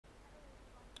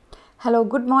Hello,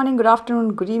 good morning, good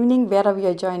afternoon, good evening, wherever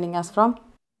you're joining us from.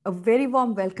 A very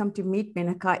warm welcome to Meet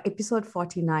Menaca, episode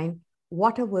 49,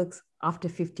 Waterworks After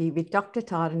 50 with Dr.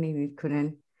 Tharani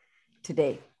Nitkunan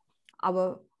today.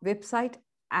 Our website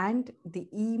and the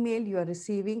email you are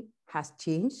receiving has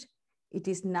changed. It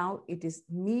is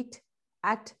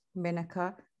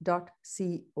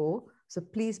meet@menaca.co. So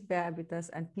please bear with us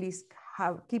and please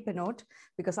keep a note,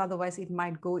 because otherwise it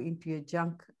might go into your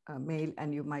junk mail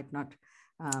and you might not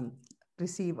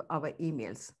receive our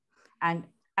emails. And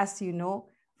as you know,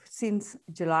 since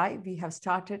July, we have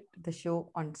started the show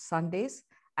on Sundays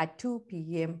at 2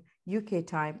 p.m. UK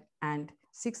time and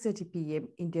 6:30 p.m.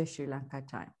 India Sri Lanka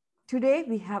time. Today,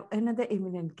 we have another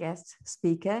eminent guest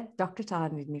speaker, Dr.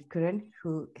 Tharani Nitkunan,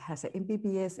 who has an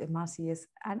MBBS, MRCS,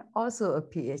 and also a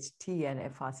PhD and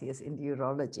FRCS in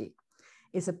urology.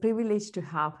 It's a privilege to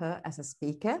have her as a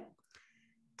speaker.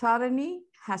 Tharani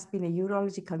has been a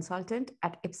urology consultant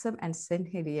at Epsom and St.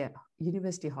 Helier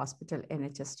University Hospital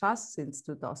NHS Trust since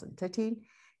 2013.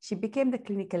 She became the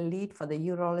clinical lead for the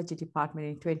urology department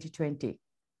in 2020.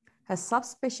 Her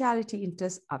subspecialty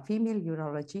interests are female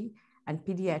urology and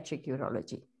pediatric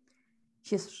urology.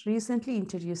 She has recently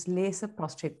introduced laser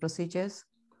prostate procedures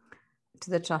to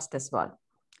the trust as well.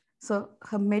 So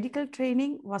her medical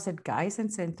training was at Guy's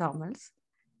and St. Thomas,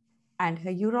 and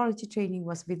her urology training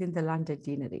was within the London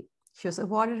Deanery. She was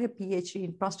awarded her PhD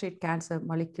in prostate cancer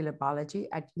molecular biology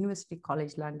at University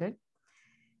College London.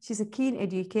 She's a keen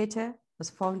educator,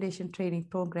 was foundation training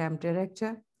program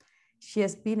director. She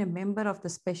has been a member of the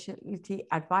Specialty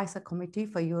Advisor Committee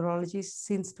for Urology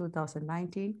since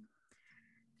 2019.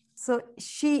 So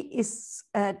she is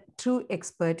a true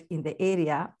expert in the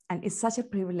area, and it's such a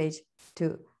privilege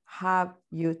to have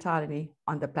you, Tharani,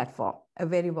 on the platform. A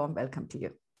very warm welcome to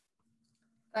you.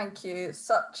 Thank you.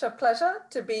 Such a pleasure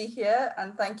to be here,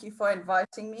 and thank you for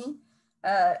inviting me.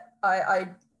 I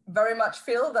very much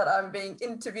feel that I'm being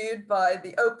interviewed by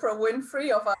the Oprah Winfrey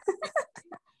of our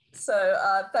so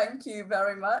thank you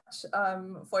very much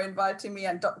for inviting me,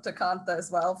 and Dr. Kanta as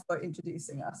well for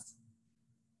introducing us.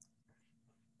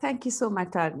 Thank you so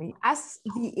much, Tharani. As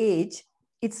we age,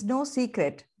 it's no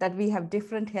secret that we have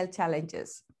different health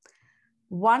challenges.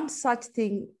 One such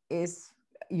thing is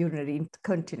urinary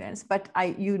incontinence, but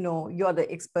you're the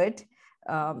expert.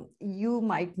 You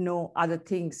might know other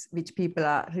things which people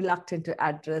are reluctant to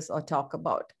address or talk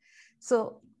about.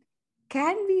 So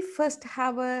can we first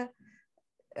have a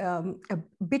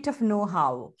bit of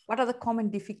know-how? What are the common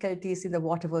difficulties in the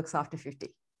waterworks after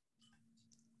 50?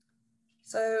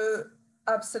 So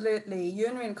absolutely,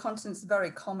 urinary incontinence is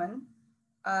very common,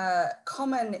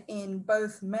 common in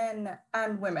both men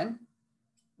and women.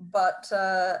 But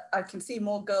I can see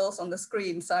more girls on the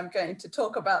screen, so I'm going to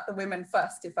talk about the women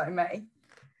first, if I may.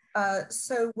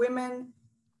 So women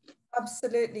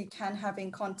absolutely can have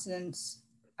incontinence,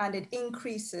 and it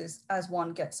increases as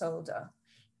one gets older.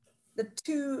 The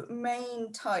two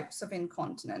main types of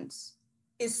incontinence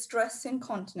is stress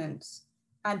incontinence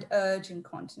and urge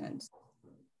incontinence.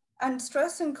 And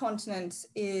stress incontinence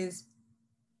is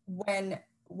when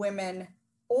women,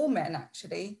 or men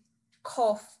actually,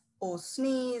 cough or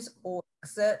sneeze or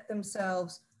exert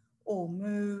themselves or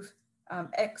move,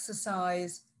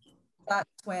 exercise.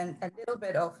 That's when a little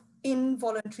bit of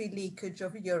involuntary leakage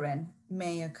of urine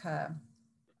may occur.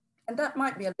 And that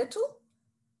might be a little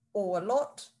or a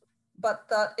lot, but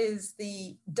that is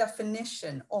the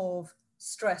definition of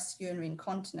stress urinary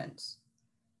incontinence.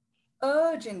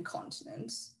 Urge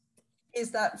incontinence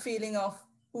is that feeling of,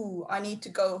 ooh, I need to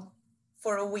go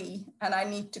for a wee and I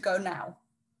need to go now,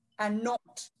 and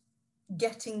not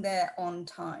getting there on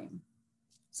time.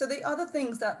 So the other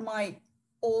things that might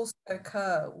also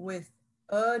occur with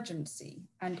urgency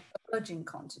and urge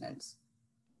incontinence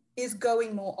is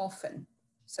going more often.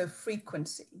 So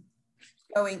frequency,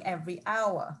 going every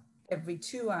hour, every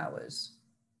 2 hours,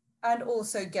 and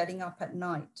also getting up at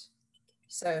night.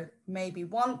 So maybe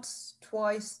once,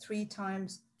 twice, 3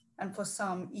 times, and for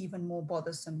some even more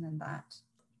bothersome than that.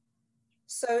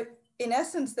 So in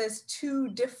essence, there's 2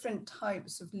 different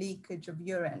types of leakage of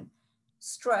urine,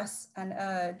 stress and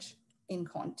urge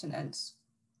incontinence.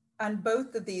 And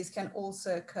both of these can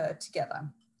also occur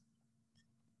together.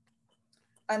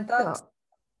 And that's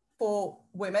for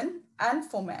women and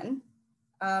for men.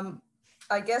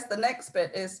 I guess the next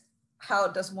bit is, how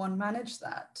does one manage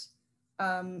that?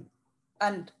 And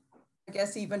I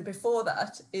guess even before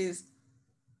that is,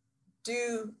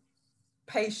 do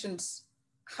patients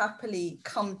happily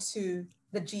come to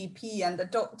the GP and the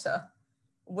doctor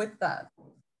with that?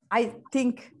 I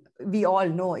think we all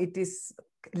know it is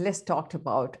less talked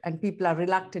about, and people are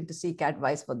reluctant to seek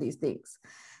advice for these things.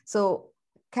 So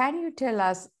can you tell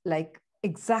us, like,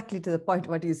 exactly to the point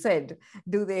what you said,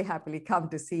 do they happily come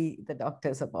to see the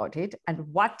doctors about it, and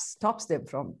what stops them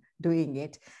from doing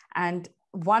it? And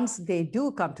once they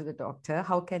do come to the doctor,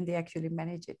 how can they actually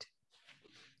manage it?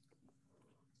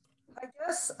 I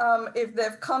guess if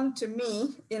they've come to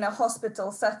me in a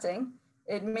hospital setting,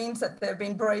 it means that they've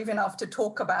been brave enough to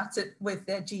talk about it with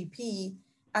their GP,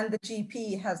 and the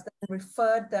GP has then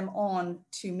referred them on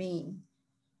to me.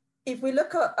 If we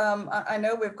look at, I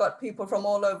know we've got people from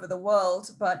all over the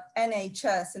world, but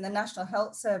NHS, in the National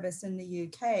Health Service in the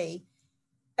UK,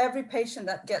 every patient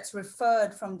that gets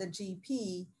referred from the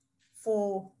GP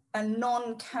for a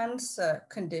non-cancer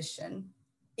condition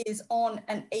is on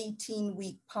an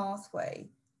 18-week pathway.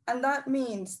 And that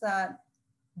means that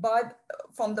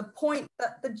from the point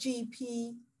that the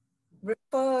GP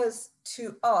refers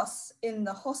to us in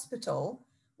the hospital,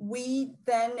 we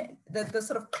then, the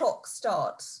sort of clock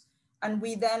starts, and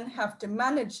we then have to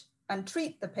manage and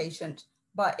treat the patient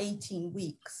by 18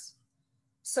 weeks.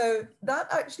 So that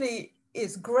actually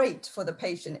is great for the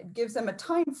patient. It gives them a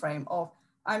time frame of,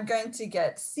 I'm going to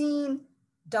get seen,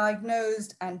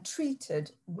 diagnosed, and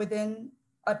treated within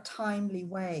a timely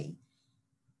way.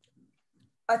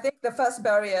 I think the first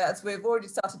barrier, as we've already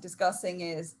started discussing,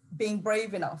 is being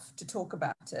brave enough to talk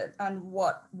about it. And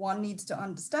what one needs to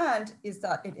understand is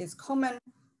that it is common,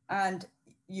 and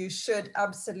you should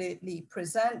absolutely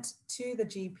present to the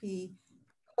GP,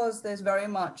 because there's very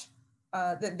much,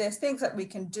 there's things that we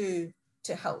can do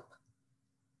to help.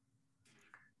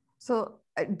 So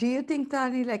do you think,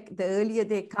 Tharani, like the earlier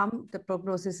they come, the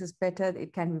prognosis is better,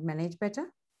 it can be managed better?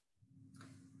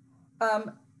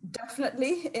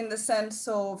 Definitely, in the sense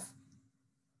of,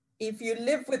 if you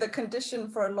live with a condition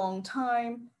for a long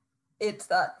time, it's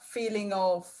that feeling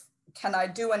of, can I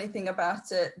do anything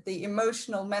about it? The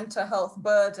emotional, mental health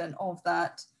burden of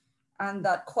that, and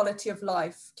that quality of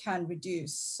life can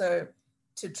reduce. So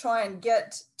to try and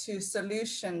get to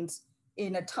solutions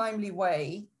in a timely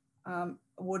way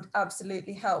would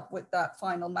absolutely help with that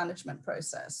final management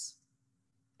process.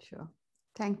 Sure.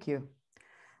 Thank you.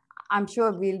 I'm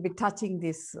sure we'll be touching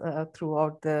this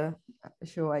throughout the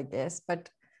show, I guess, but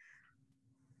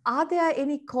are there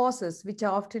any causes which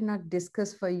are often not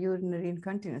discussed for urinary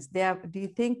incontinence? Do you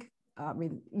think, I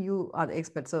mean, you are the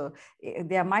expert, so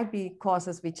there might be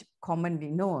causes which commonly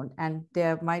known, and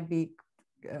there might be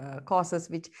causes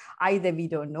which either we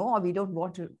don't know or we don't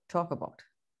want to talk about.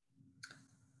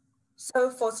 So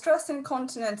for stress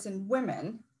incontinence in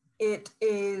women, it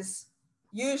is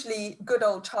usually good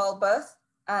old childbirth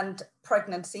and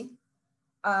pregnancy.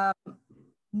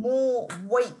 More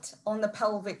weight on the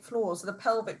pelvic floor. So the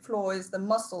pelvic floor is the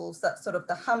muscles, that sort of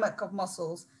the hammock of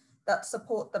muscles that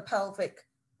support the pelvic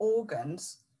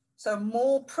organs. So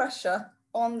more pressure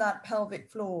on that pelvic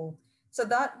floor. So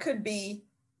that could be,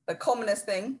 the commonest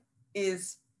thing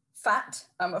is fat,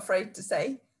 I'm afraid to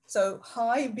say. So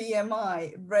high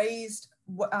BMI,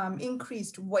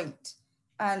 increased weight.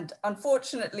 And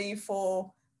unfortunately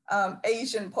for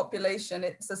Asian population,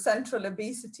 it's a central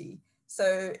obesity.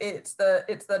 So it's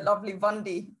the lovely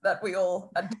Vundi that we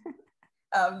all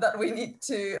that we need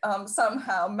to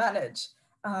somehow manage,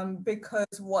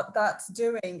 because what that's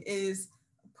doing is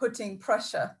putting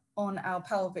pressure on our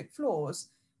pelvic floors,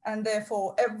 and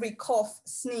therefore every cough,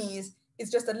 sneeze is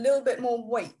just a little bit more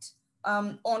weight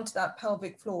onto that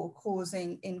pelvic floor,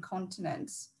 causing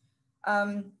incontinence.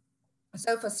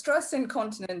 So for stress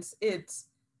incontinence, it's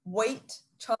weight,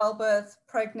 childbirth,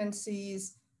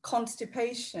 pregnancies,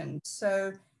 constipation.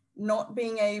 So not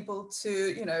being able to,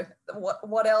 you know,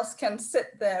 what else can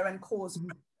sit there and cause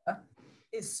pressure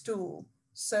is stool.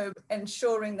 So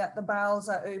ensuring that the bowels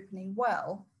are opening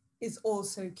well is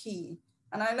also key.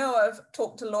 And I know I've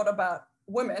talked a lot about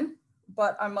women,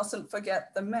 but I mustn't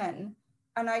forget the men.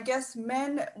 And I guess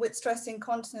men with stress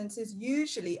incontinence is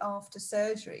usually after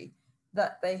surgery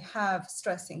that they have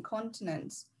stress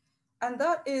incontinence. And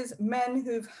that is men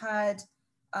who've had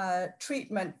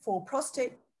treatment for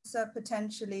prostate cancer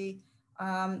potentially,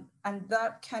 and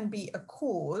that can be a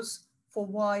cause for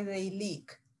why they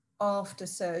leak after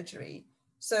surgery.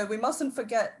 So we mustn't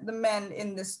forget the men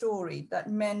in the story, that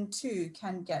men too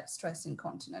can get stress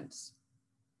incontinence.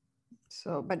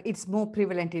 So, but it's more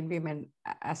prevalent in women,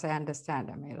 as I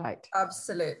understand, am I right?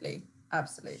 Absolutely,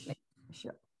 absolutely.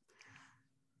 Sure.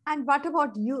 And what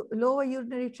about lower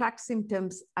urinary tract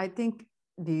symptoms? I think,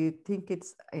 do you think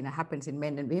it's, you know, happens in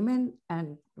men and women,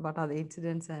 and what are the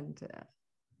incidents? And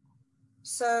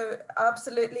so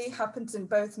absolutely happens in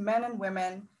both men and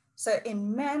women. So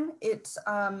in men, it's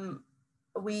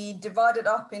we divide it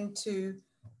up into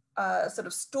sort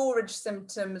of storage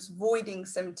symptoms, voiding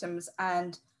symptoms,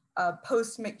 and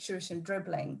post-micturition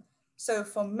dribbling. So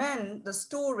for men, the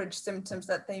storage symptoms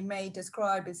that they may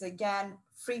describe is, again,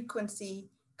 frequency,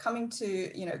 coming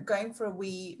to, going for a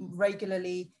wee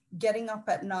regularly, getting up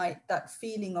at night, that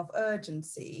feeling of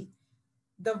urgency.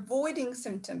 The voiding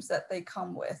symptoms that they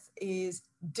come with is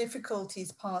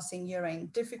difficulties passing urine,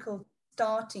 difficulty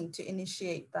starting to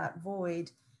initiate that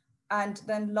void, and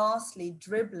then lastly,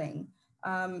 dribbling.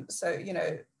 So,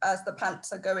 as the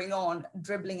pants are going on,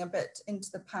 dribbling a bit into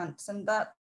the pants, and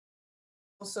that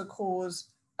also cause,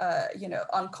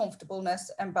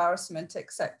 uncomfortableness, embarrassment,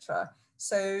 etc.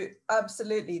 So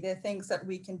absolutely, there are things that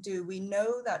we can do. We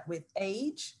know that with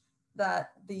age,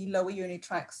 that the lower urinary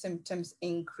tract symptoms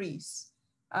increase.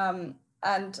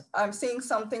 And I'm seeing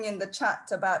something in the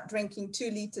chat about drinking 2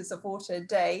 liters of water a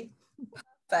day.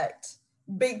 Perfect.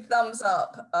 Big thumbs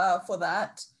up for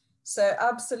that. So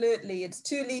absolutely, it's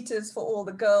 2 liters for all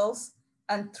the girls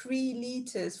and 3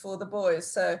 liters for the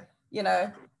boys. So,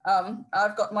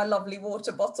 I've got my lovely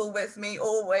water bottle with me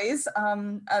always.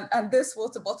 And this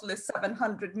water bottle is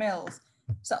 700 mils.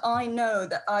 So I know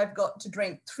that I've got to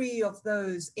drink 3 of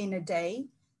those in a day.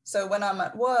 So when I'm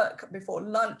at work before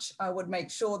lunch, I would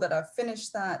make sure that I've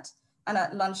finished that, and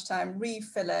at lunchtime,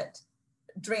 refill it,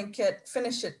 drink it,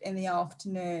 finish it in the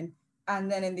afternoon,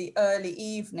 and then in the early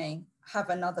evening, have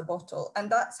another bottle. And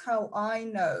that's how I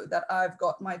know that I've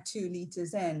got my 2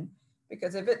 liters in,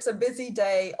 because if it's a busy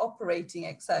day operating,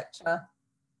 etc.,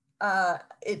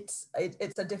 it's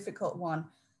a difficult one.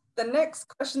 The next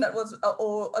question that was,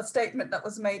 or a statement that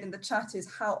was made in the chat,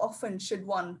 is how often should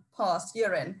one pass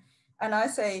urine? And I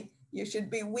say you should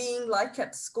be weeing like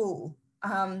at school.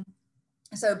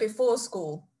 So before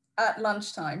school, at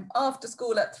lunchtime, after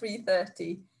school at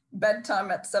 3:30, bedtime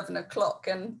at 7 o'clock,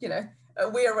 and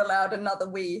we're allowed another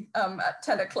wee at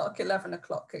 10 o'clock, 11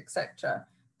 o'clock, etc.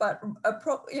 But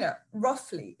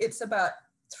roughly it's about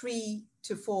 3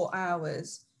 to 4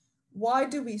 hours. Why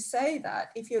do we say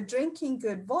that? If you're drinking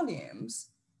good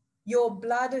volumes, your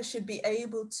bladder should be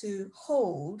able to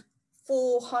hold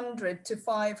 400 to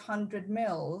 500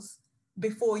 mils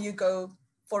before you go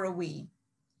for a wee.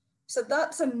 So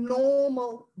that's a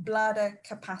normal bladder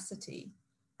capacity.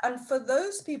 And for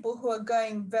those people who are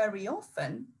going very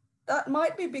often, that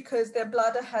might be because their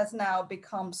bladder has now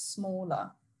become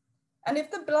smaller. And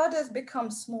if the bladder has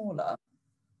become smaller,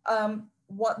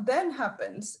 what then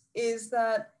happens is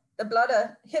that the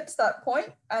bladder hits that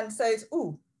point and says,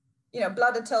 ooh,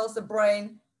 bladder tells the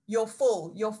brain, you're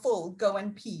full, go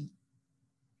and pee.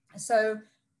 So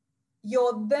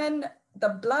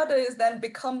the bladder then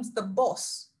becomes the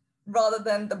boss rather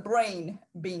than the brain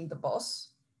being the boss.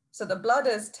 So the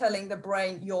bladder is telling the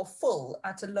brain you're full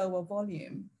at a lower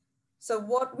volume. So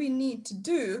what we need to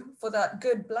do for that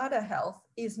good bladder health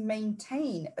is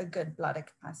maintain a good bladder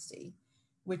capacity,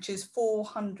 which is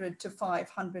 400 to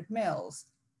 500 mils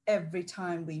every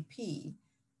time we pee.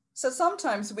 So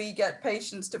sometimes we get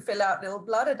patients to fill out little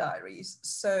bladder diaries.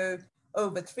 So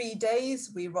over 3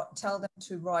 days, we tell them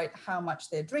to write how much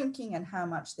they're drinking and how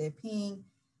much they're peeing.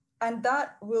 And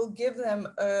that will give them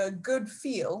a good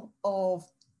feel of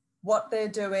what they're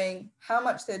doing, how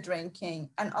much they're drinking,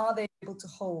 and are they able to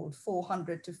hold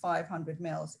 400 to 500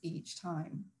 mils each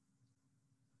time.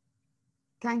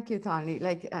 Thank you,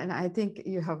 Tharani. And I think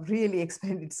you have really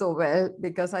explained it so well,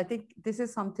 because I think this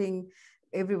is something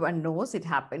everyone knows it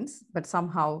happens, but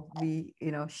somehow we,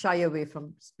 shy away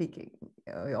from speaking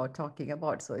or talking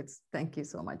about. So thank you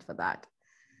so much for that.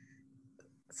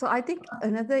 So I think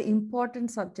another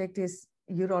important subject is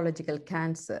urological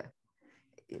cancer.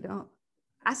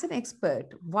 As an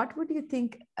expert, what would you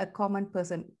think a common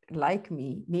person like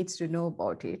me needs to know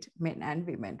about it, men and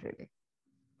women, really?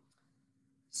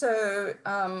 So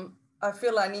I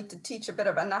feel I need to teach a bit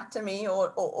of anatomy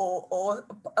or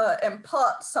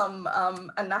impart some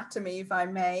anatomy, if I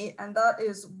may, and that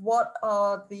is, what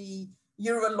are the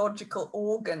urological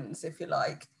organs, if you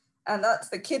like? And that's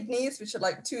the kidneys, which are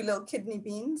like 2 little kidney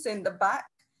beans in the back,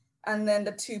 and then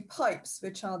the 2 pipes,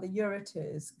 which are the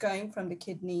ureters, going from the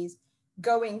kidneys,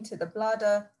 going to the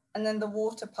bladder, and then the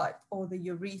water pipe or the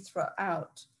urethra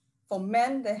out. For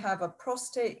men, they have a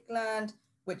prostate gland,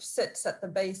 which sits at the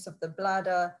base of the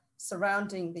bladder,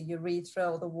 surrounding the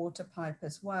urethra or the water pipe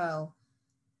as well.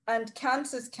 And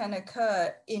cancers can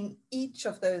occur in each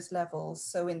of those levels.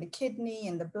 So in the kidney,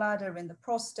 in the bladder, in the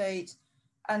prostate,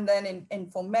 and then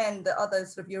for men, the other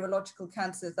sort of urological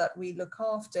cancers that we look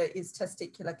after is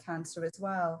testicular cancer as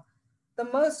well. The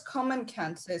most common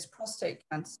cancer is prostate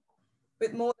cancer,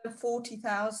 with more than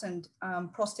 40,000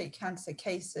 prostate cancer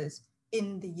cases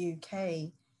in the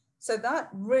UK. So that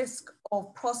risk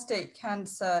of prostate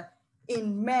cancer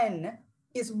in men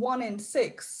is 1 in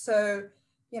 6. So,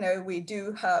 we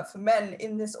do have men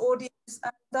in this audience,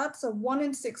 and that's a 1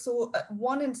 in 6 or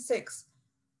 1 in 6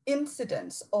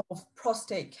 incidence of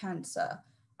prostate cancer,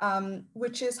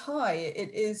 which is high.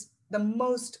 It is the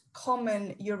most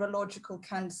common urological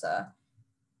cancer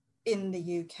in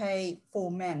the UK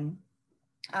for men,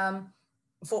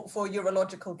 for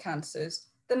urological cancers.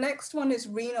 The next one is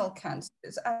renal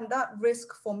cancers, and that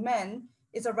risk for men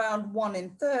is around 1 in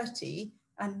 30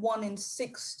 and 1 in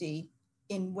 60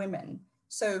 in women.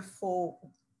 So for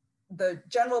the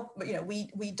general,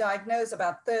 we diagnose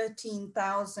about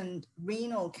 13,000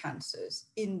 renal cancers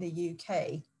in the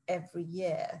UK every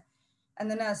year.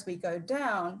 And then as we go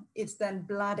down, it's then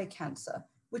bladder cancer,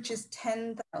 which is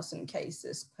 10,000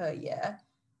 cases per year.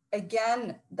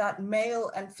 Again, that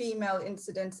male and female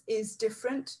incidence is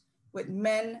different, with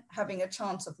men having a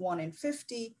chance of 1 in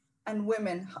 50 and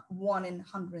women 1 in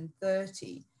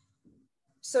 130.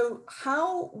 So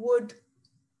how would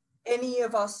any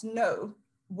of us know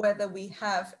whether we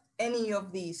have any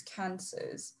of these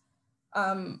cancers?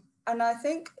 And I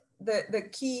think the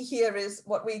key here is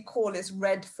what we call is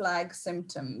red flag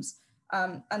symptoms,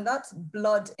 and that's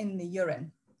blood in the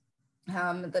urine.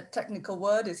 The technical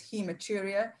word is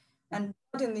hematuria, and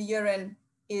blood in the urine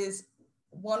is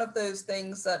one of those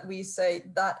things that we say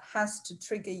that has to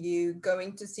trigger you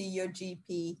going to see your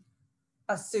GP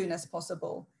as soon as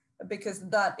possible, because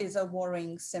that is a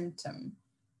worrying symptom.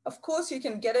 Of course, you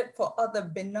can get it for other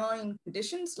benign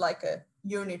conditions like a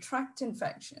urinary tract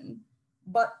infection,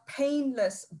 but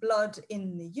painless blood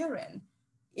in the urine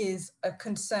is a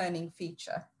concerning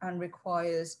feature and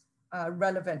requires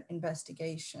relevant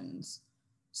investigations.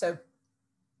 So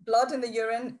blood in the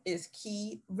urine is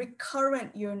key.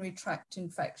 Recurrent urinary tract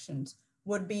infections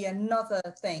would be another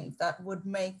thing that would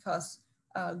make us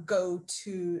go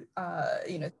to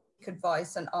seek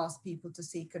advice and ask people to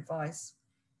seek advice.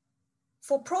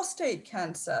 For prostate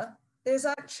cancer, there's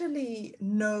actually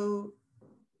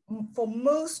for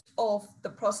most of the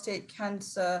prostate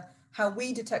cancer, how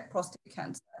we detect prostate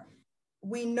cancer,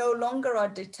 we no longer are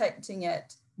detecting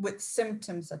it with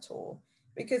symptoms at all.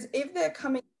 Because if they're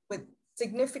coming with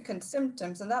significant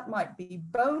symptoms, and that might be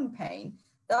bone pain,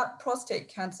 that prostate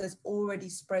cancer is already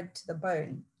spread to the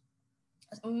bone.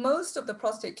 Most of the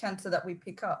prostate cancer that we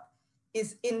pick up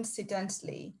is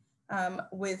incidentally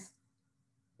with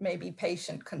maybe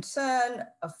patient concern,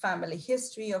 a family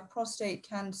history of prostate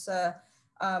cancer,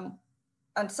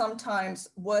 and sometimes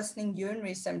worsening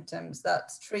urinary symptoms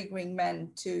that's triggering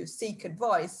men to seek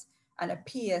advice, and a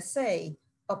PSA,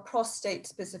 a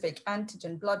prostate-specific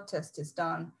antigen blood test is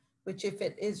done, which if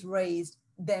it is raised,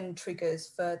 then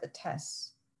triggers further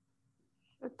tests.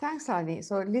 Thanks, Tharani.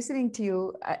 So listening to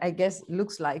you, I guess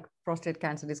looks like prostate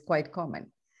cancer is quite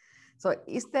common. So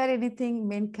is there anything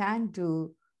men can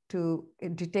do to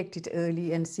detect it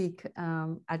early and seek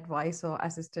advice or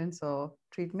assistance or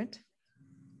treatment?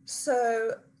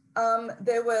 So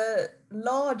there were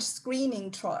large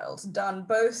screening trials done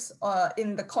both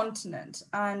in the continent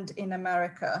and in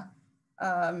America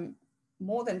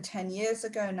more than 10 years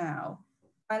ago now.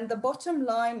 And the bottom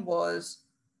line was,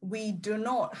 we do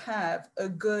not have a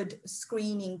good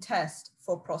screening test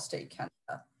for prostate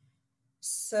cancer.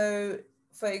 So,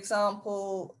 for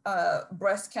example,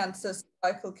 breast cancer,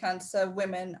 cervical cancer,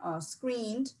 women are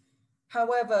screened.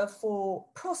 However, for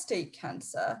prostate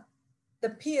cancer,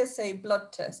 the PSA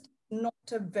blood test is not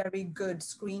a very good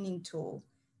screening tool,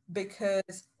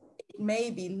 because it may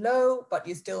be low, but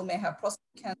you still may have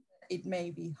prostate cancer. It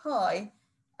may be high.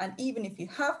 And even if you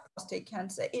have prostate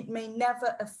cancer, it may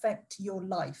never affect your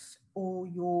life or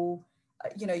your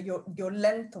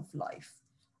length of life.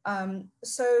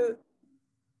 So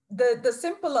the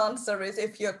simple answer is,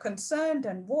 if you're concerned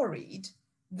and worried,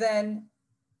 then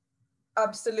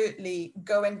absolutely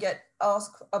go and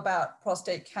ask about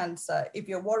prostate cancer. If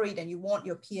you're worried and you want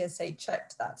your PSA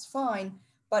checked, that's fine,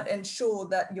 but ensure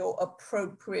that you're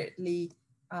appropriately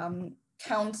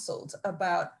counseled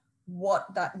about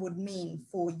what that would mean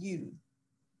for you.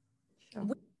 Sure.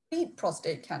 We treat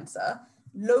prostate cancer,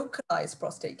 localized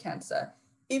prostate cancer,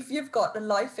 if you've got a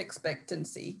life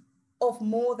expectancy of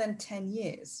more than 10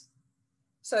 years.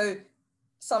 So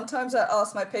sometimes I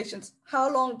ask my patients, how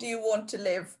long do you want to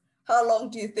live? How long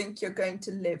do you think you're going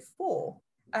to live for?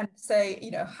 And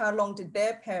say, how long did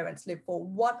their parents live for?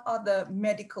 What other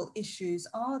medical issues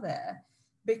are there?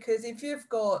 Because if you've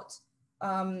got,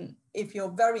 if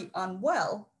you're very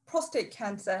unwell, prostate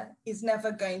cancer is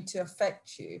never going to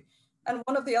affect you. And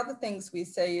one of the other things we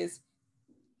say is,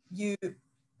 you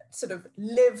sort of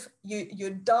live,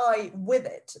 you die with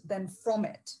it than from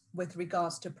it with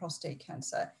regards to prostate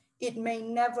cancer. It may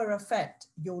never affect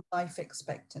your life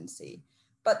expectancy.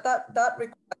 But that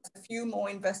requires a few more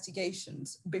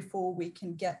investigations before we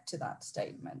can get to that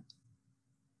statement.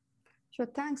 Sure,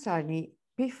 thanks, Tharani.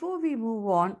 Before we move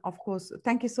on, of course,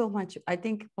 thank you so much. I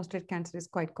think prostate cancer is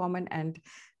quite common, and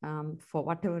for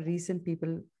whatever reason,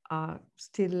 people are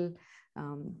still,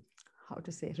 how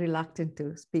to say, reluctant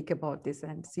to speak about this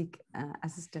and seek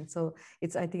assistance. So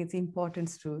I think it's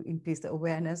important to increase the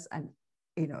awareness. And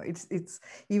it's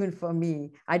even for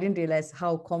me, I didn't realize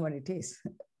how common it is,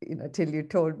 till you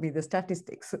told me the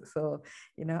statistics. So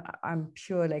I'm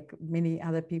sure like many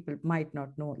other people might not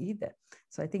know either.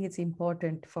 So I think it's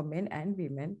important for men and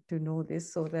women to know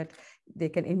this, so that they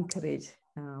can encourage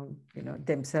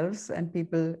themselves and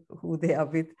people who they are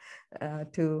with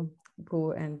to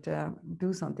go and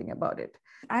do something about it.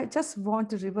 I just want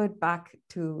to revert back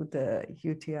to the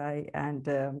UTI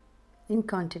and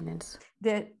incontinence.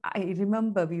 I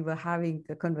remember we were having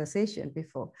a conversation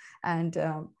before, and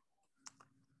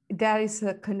there is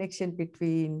a connection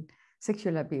between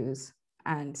sexual abuse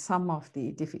and some of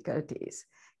the difficulties.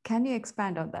 Can you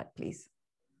expand on that, please?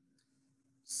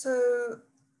 So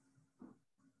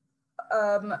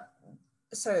I'm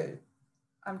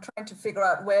trying to figure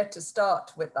out where to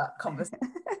start with that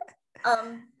conversation.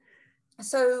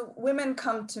 So women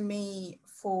come to me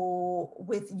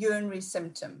with urinary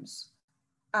symptoms.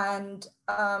 And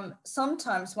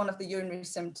sometimes one of the urinary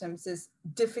symptoms is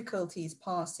difficulties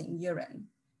passing urine.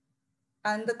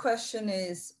 And the question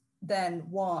is then,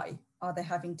 why are they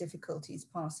having difficulties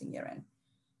passing urine?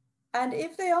 And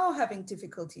if they are having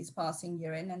difficulties passing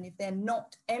urine, and if they're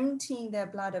not emptying their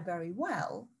bladder very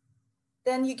well,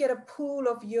 then you get a pool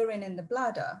of urine in the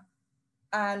bladder.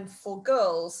 And for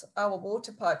girls, our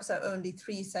water pipes are only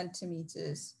 3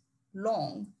 centimeters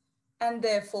long, and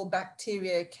therefore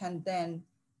bacteria can then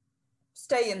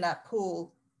stay in that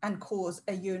pool and cause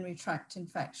a urinary tract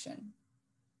infection.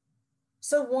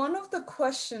 So one of the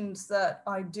questions that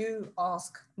I do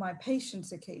ask my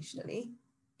patients occasionally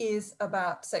is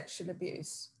about sexual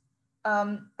abuse.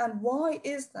 And why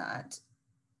is that?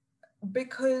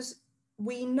 Because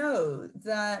we know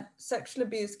that sexual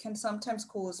abuse can sometimes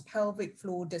cause pelvic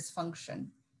floor dysfunction.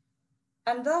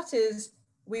 And that is,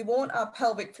 we want our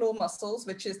pelvic floor muscles,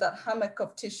 which is that hammock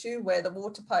of tissue where the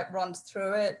water pipe runs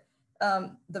through it,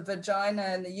 the vagina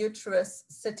and the uterus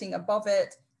sitting above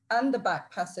it, and the back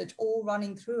passage all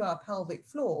running through our pelvic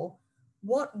floor.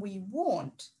 What we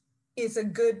want is a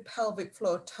good pelvic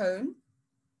floor tone.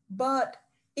 But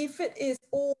if it is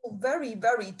all very,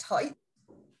 very tight,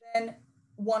 then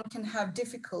one can have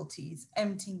difficulties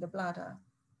emptying the bladder.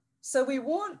 So we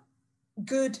want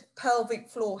good pelvic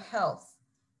floor health.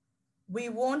 We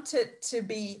want it to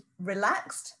be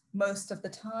relaxed most of the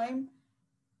time,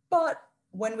 but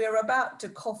when we're about to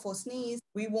cough or sneeze,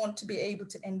 we want to be able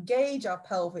to engage our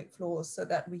pelvic floors so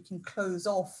that we can close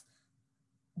off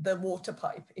the water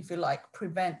pipe, if you like,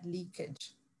 prevent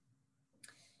leakage.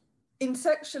 In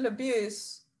sexual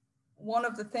abuse, one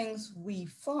of the things we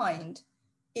find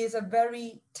is a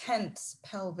very tense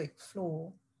pelvic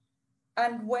floor.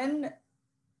 And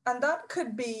that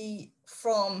could be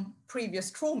from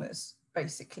previous traumas,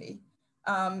 basically,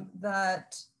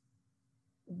 that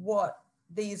what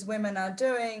these women are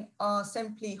doing are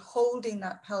simply holding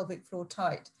that pelvic floor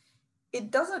tight. It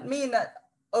doesn't mean that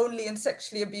only in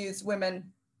sexually abused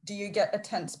women do you get a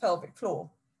tense pelvic floor.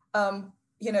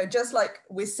 Just like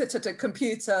we sit at a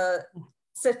computer,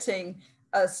 sitting,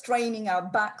 straining our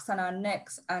backs and our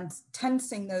necks and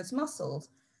tensing those muscles,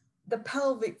 the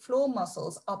pelvic floor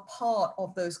muscles are part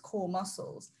of those core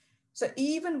muscles. So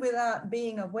even without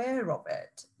being aware of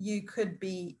it, you could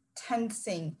be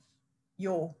tensing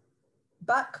your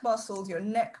back muscles, your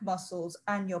neck muscles,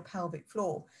 and your pelvic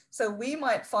floor. So we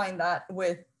might find that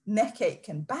with neck ache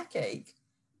and backache,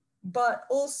 but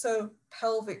also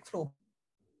pelvic floor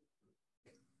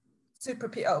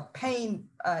pain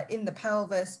in the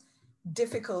pelvis,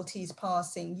 difficulties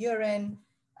passing urine,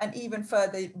 and even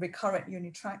further recurrent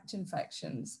urinary tract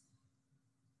infections.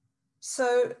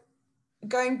 So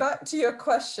going back to your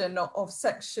question of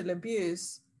sexual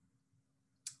abuse,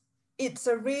 it's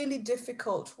a really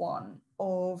difficult one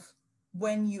of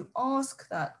when you ask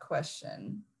that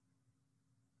question,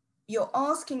 you're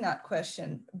asking that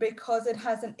question because it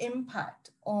has an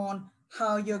impact on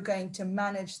how you're going to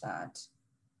manage that.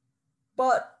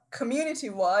 But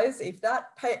community-wise, if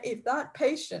that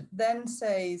patient then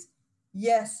says,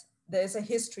 yes, there's a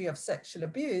history of sexual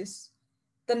abuse,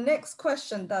 the next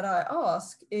question that I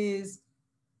ask is,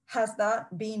 has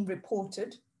that been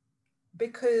reported?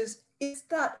 Because is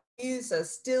that abuser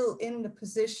still in the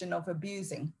position of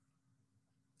abusing?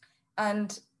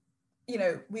 And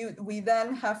we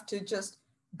then have to just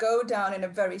go down in a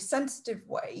very sensitive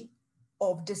way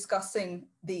of discussing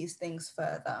these things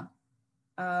further.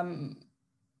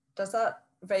 Does that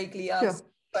vaguely answer?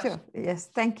 Sure. Yes,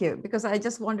 thank you. Because I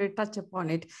just wanted to touch upon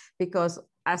it because,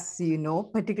 as you know,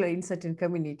 particularly in certain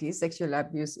communities, sexual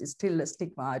abuse is still a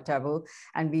stigma, a taboo,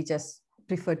 and we just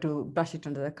prefer to brush it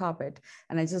under the carpet.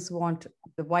 And I just want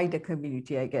the wider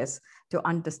community, I guess, to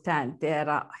understand there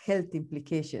are health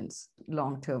implications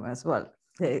long term as well.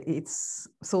 It's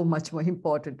so much more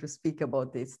important to speak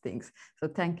about these things. So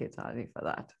thank you, Tharani, for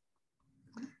that.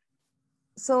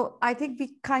 So I think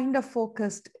we kind of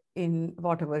focused in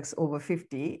Waterworks over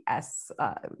 50 as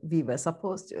we were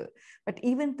supposed to. But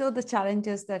even though the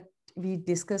challenges that we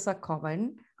discuss are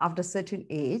common after a certain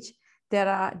age, there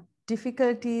are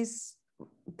difficulties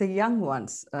the young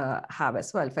ones have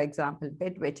as well. For example,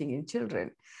 bedwetting in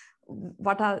children.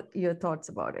 What are your thoughts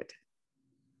about it?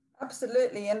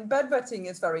 Absolutely. And bedwetting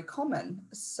is very common.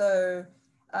 So,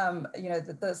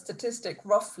 the statistic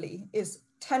roughly is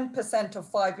 10%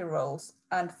 of 5-year-olds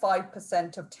and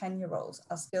 5% of 10-year-olds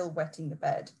are still wetting the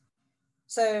bed.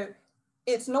 So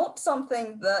it's not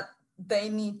something that they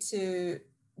need to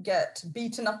get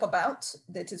beaten up about.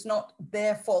 That is not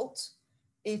their fault.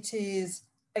 It is,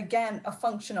 again, a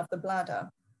function of the bladder.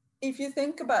 If you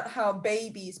think about how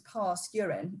babies pass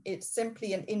urine, it's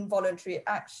simply an involuntary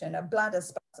action, a bladder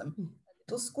spasm, a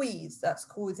little squeeze that's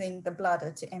causing the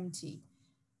bladder to empty.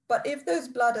 But if those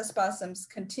bladder spasms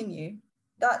continue,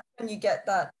 that's when you get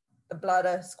that the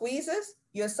bladder squeezes,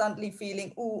 you're suddenly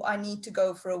feeling, oh, I need to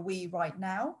go for a wee right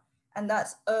now. And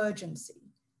that's urgency.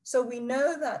 So we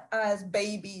know that as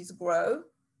babies grow,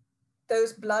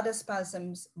 those bladder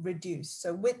spasms reduce.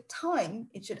 So with time,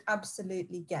 it should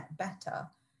absolutely get better.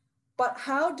 But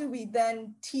how do we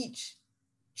then teach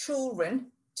children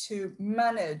to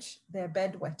manage their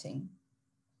bedwetting?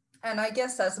 And I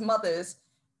guess as mothers,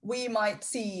 we might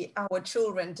see our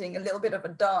children doing a little bit of a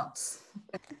dance.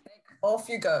 Off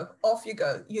you go, off you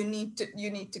go. You need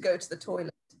to go to the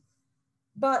toilet.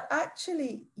 But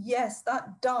actually, yes,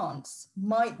 that dance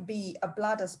might be a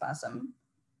bladder spasm,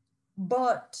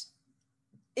 but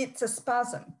it's a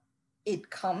spasm. It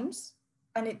comes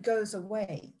and it goes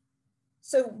away.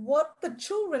 So what the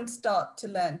children start to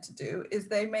learn to do is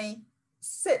they may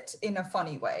sit in a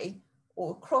funny way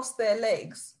or cross their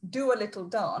legs, do a little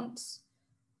dance,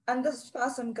 and the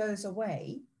spasm goes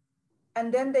away.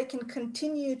 And then they can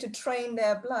continue to train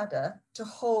their bladder to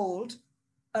hold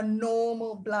a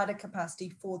normal bladder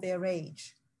capacity for their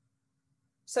age.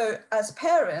 So as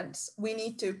parents, we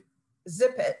need to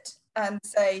zip it and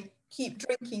say, keep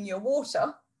drinking your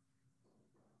water,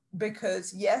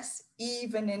 because yes,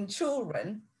 even in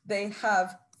children, they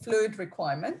have fluid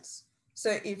requirements.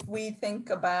 So if we think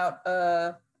about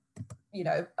a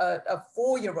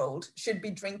 4-year-old should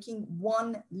be drinking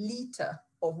 1 liter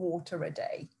of water a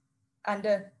day, and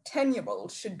a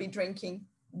 10-year-old should be drinking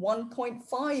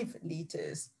 1.5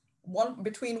 liters,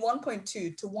 between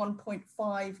 1.2 to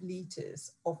 1.5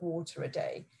 liters of water a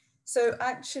day. So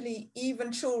actually,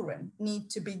 even children need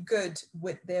to be good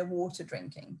with their water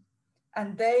drinking.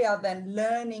 And they are then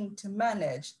learning to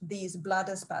manage these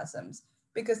bladder spasms.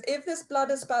 Because if this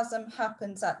bladder spasm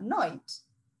happens at night,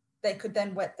 they could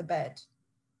then wet the bed.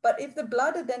 But if the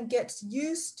bladder then gets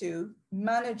used to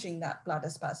managing that bladder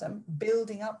spasm,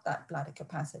 building up that bladder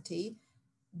capacity,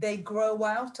 they grow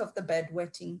out of the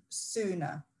bedwetting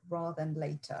sooner rather than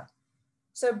later.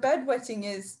 So bedwetting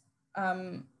is,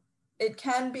 it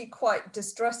can be quite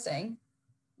distressing,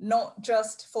 not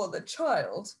just for the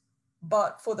child,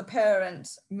 but for the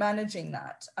parents managing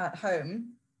that at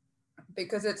home,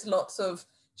 because it's lots of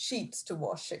sheets to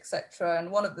wash, etc.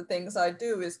 And one of the things I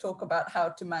do is talk about how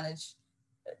to manage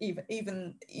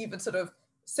even sort of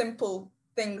simple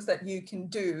things that you can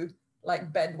do,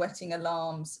 like bedwetting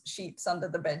alarms, sheets under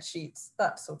the bed sheets,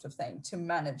 that sort of thing, to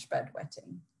manage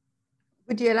bedwetting.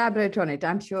 Would you elaborate on it?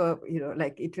 I'm sure,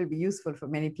 it will be useful for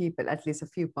many people, at least a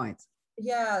few points.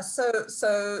 Yeah, so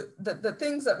the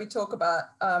things that we talk about,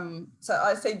 so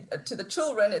I say to the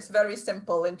children, it's very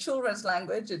simple. In children's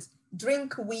language, it's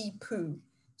drink, wee, poo.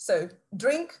 So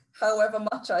drink however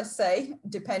much I say,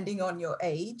 depending on your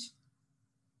age.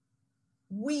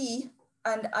 Wee,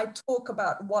 and I talk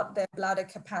about what their bladder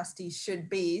capacity should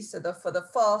be. So for the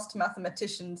fast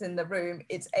mathematicians in the room,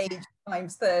 it's age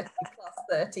times 30 plus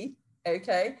 30,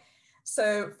 okay?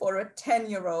 So for a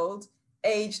 10-year-old,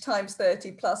 age times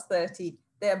 30 plus 30,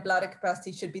 their bladder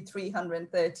capacity should be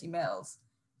 330 mils.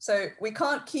 So we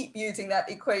can't keep using that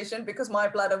equation because my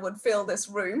bladder would fill this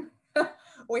room.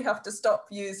 We have to stop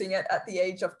using it at the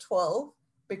age of 12,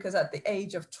 because at the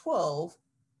age of 12,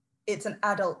 it's an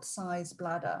adult sized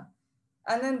bladder.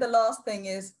 And then the last thing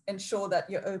is ensure that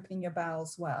you're opening your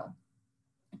bowels well.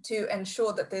 to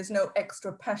ensure that there's no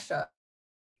extra pressure.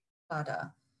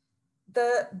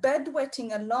 The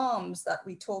bedwetting alarms that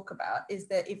we talk about is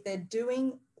that if they're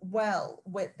doing well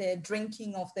with their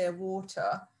drinking of their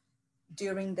water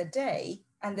during the day,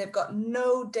 and they've got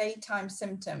no daytime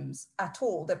symptoms at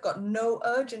all, they've got no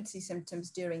urgency symptoms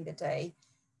during the day,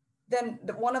 then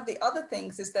one of the other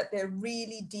things is that they're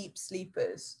really deep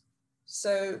sleepers.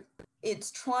 So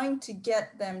it's trying to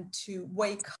get them to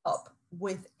wake up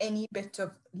with any bit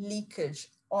of leakage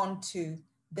onto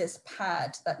this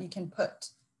pad that you can put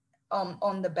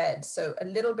on the bed. So a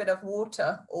little bit of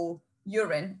water or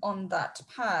urine on that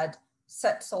pad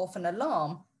sets off an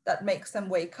alarm that makes them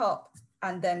wake up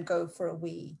and then go for a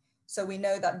wee. So we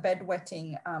know that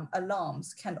bedwetting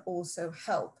alarms can also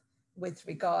help with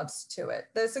regards to it.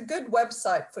 There's a good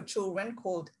website for children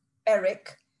called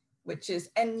ERIC, which is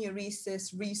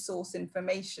Enuresis Resource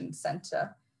Information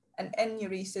Center. And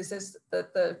enuresis is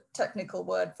the technical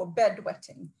word for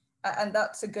bedwetting. And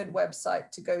that's a good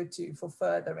website to go to for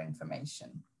further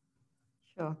information.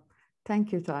 Sure.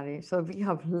 Thank you, Tharani. So we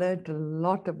have learned a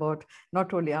lot about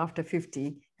not only after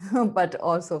 50, but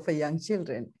also for young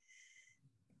children.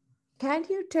 Can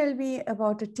you tell me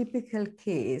about a typical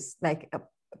case, like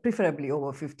preferably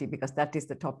over 50, because that is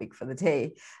the topic for the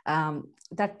day,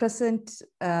 that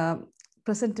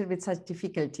presented with such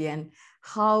difficulty and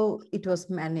how it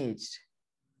was managed?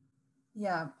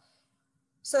 Yeah.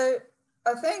 So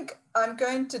I think I'm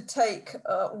going to take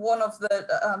one of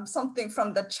the, something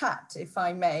from the chat, if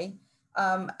I may,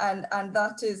 and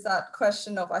that is that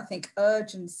question of, I think,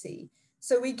 urgency.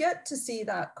 So we get to see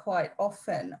that quite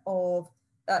often of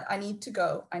that I need to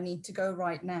go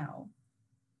right now.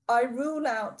 I rule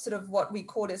out sort of what we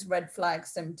call as red flag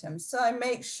symptoms. So I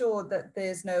make sure that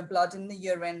there's no blood in the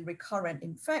urine, recurrent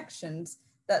infections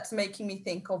that's making me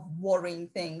think of worrying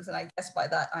things. And I guess by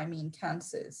that, I mean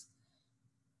cancers.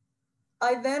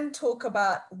 I then talk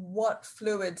about what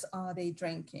fluids are they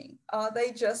drinking? Are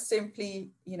they just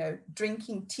simply,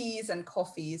 drinking teas and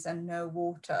coffees and no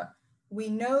water? We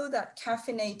know that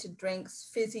caffeinated drinks,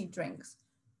 fizzy drinks,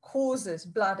 causes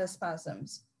bladder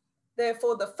spasms.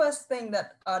 Therefore, the first thing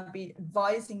that I'd be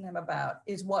advising them about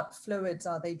is what fluids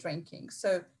are they drinking?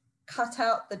 So cut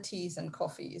out the teas and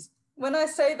coffees. When I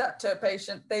say that to a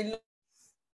patient, they look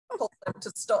for them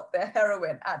to stop their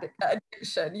heroin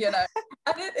addiction,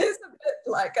 and it is a bit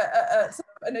like sort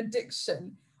of an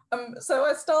addiction. So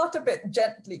I start a bit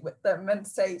gently with them and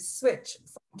say, switch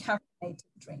from caffeinated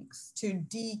drinks to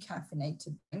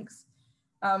decaffeinated drinks,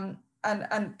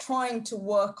 and trying to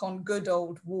work on good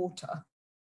old water.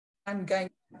 I'm going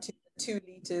to 2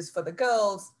 liters for the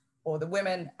girls or the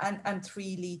women and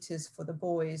 3 liters for the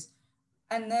boys.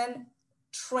 And then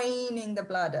training the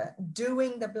bladder,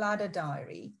 doing the bladder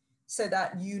diary so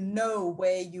that you know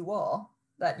where you are,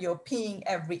 that you're peeing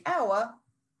every hour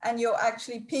and you're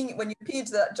actually peeing. When you pee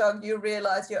into that jug, you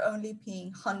realize you're only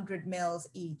peeing 100 mils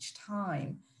each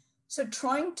time. So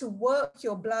trying to work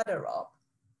your bladder up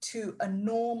to a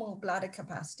normal bladder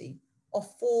capacity of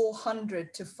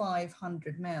 400 to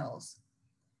 500 mils.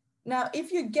 Now,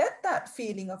 if you get that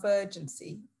feeling of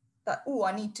urgency, that, oh,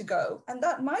 I need to go, and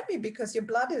that might be because your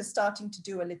bladder is starting to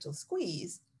do a little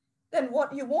squeeze, then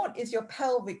what you want is your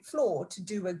pelvic floor to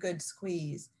do a good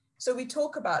squeeze. So we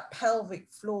talk about pelvic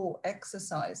floor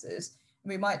exercises.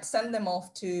 We might send them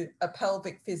off to a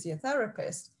pelvic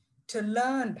physiotherapist to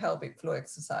learn pelvic floor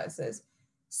exercises,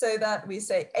 so that we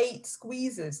say 8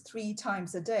 squeezes 3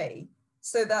 times a day,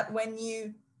 so that when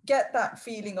you get that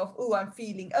feeling of, oh, I'm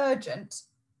feeling urgent,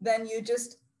 then you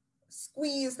just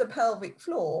squeeze the pelvic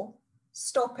floor,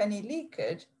 stop any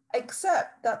leakage,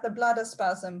 except that the bladder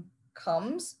spasm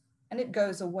comes and it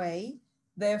goes away.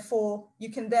 Therefore,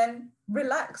 you can then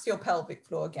relax your pelvic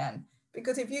floor again.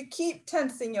 Because if you keep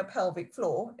tensing your pelvic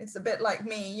floor, it's a bit like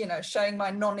me, showing my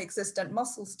non-existent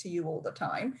muscles to you all the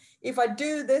time. If I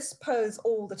do this pose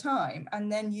all the time,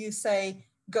 and then you say,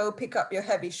 go pick up your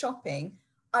heavy shopping,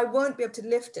 I won't be able to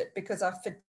lift it because I've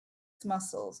fatigued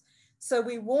muscles. So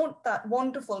we want that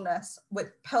wonderfulness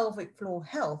with pelvic floor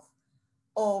health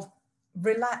of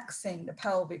relaxing the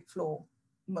pelvic floor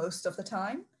most of the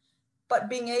time, but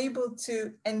being able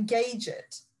to engage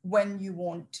it when you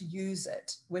want to use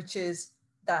it, which is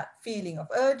that feeling of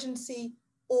urgency,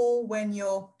 or when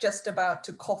you're just about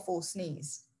to cough or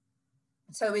sneeze.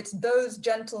 So it's those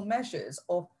gentle measures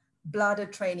of bladder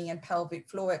training and pelvic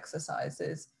floor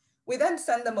exercises. We then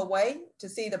send them away to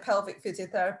see the pelvic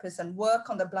physiotherapist and work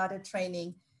on the bladder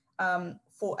training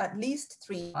for at least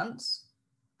 3 months.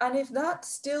 And if that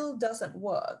still doesn't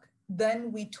work,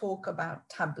 then we talk about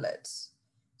tablets.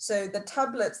 So the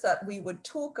tablets that we would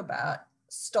talk about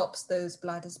stops those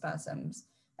bladder spasms.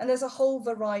 And there's a whole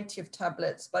variety of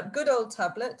tablets, but good old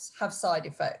tablets have side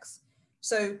effects.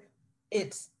 So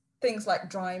it's things like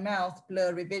dry mouth,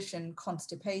 blurry vision,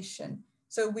 constipation.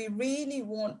 So we really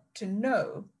want to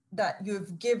know that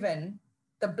you've given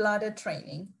the bladder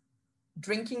training,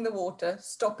 drinking the water,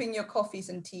 stopping your coffees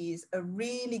and teas a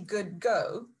really good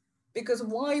go, because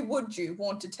why would you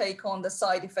want to take on the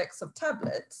side effects of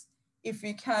tablets if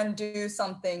you can do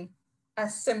something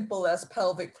as simple as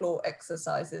pelvic floor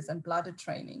exercises and bladder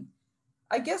training?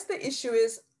 I guess the issue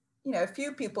is, a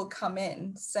few people come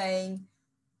in saying,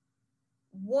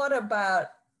 what about,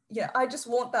 I just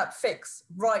want that fix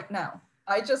right now.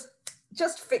 I just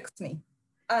fix me.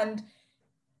 And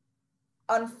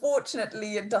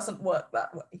unfortunately, it doesn't work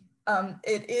that way.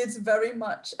 It is very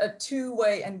much a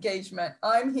two-way engagement.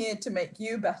 I'm here to make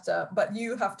you better, but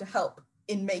you have to help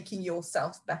in making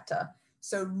yourself better.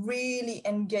 So really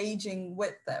engaging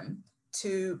with them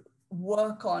to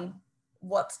work on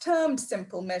what's termed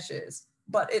simple measures,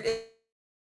 but it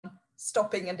is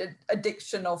stopping an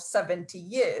addiction of 70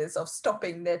 years of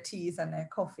stopping their teas and their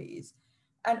coffees.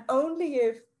 And only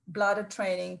if bladder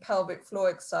training, pelvic floor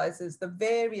exercises, the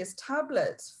various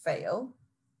tablets fail,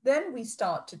 then we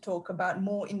start to talk about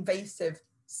more invasive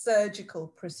surgical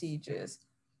procedures.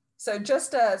 So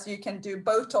just as you can do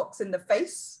Botox in the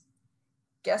face,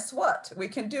 guess what? We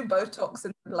can do Botox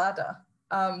in the bladder.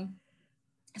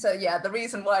 So yeah, the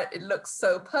reason why it looks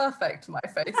so perfect, my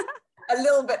face, a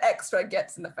little bit extra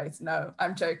gets in the face. No,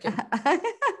 I'm joking.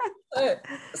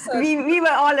 We were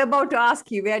all about to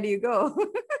ask you, where do you go?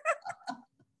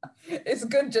 It's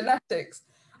good genetics.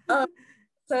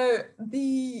 So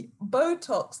the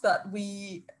Botox that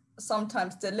we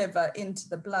sometimes deliver into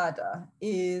the bladder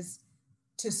is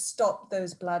to stop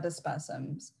those bladder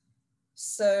spasms.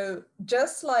 So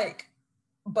just like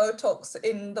Botox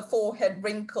in the forehead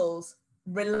wrinkles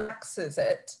relaxes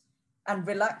it and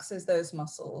relaxes those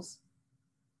muscles,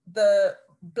 the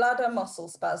bladder muscle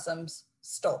spasms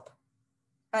stop,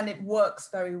 and it works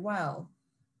very well.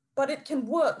 But it can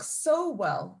work so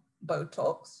well,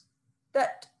 Botox,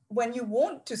 that when you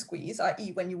want to squeeze,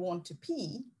 i.e. when you want to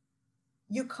pee,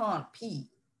 you can't pee.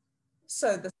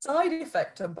 So the side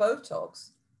effect of Botox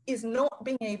is not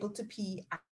being able to pee.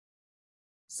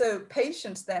 So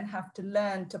patients then have to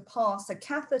learn to pass a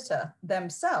catheter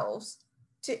themselves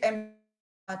to empty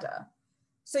the bladder.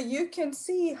 So you can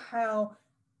see how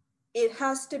it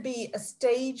has to be a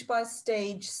stage by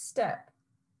stage step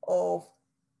of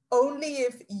only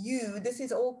if this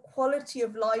is all quality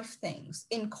of life things.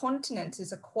 Incontinence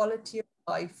is a quality of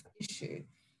life issue.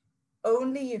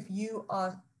 Only if you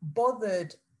are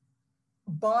bothered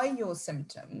by your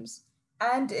symptoms,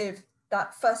 and if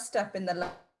that first step in the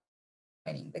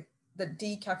training, the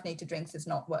decaffeinated drinks is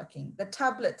not working, the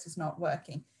tablets is not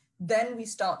working, then we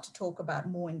start to talk about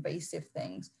more invasive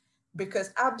things.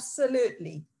 Because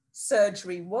absolutely,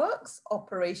 surgery works,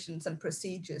 operations and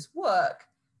procedures work,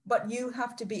 but you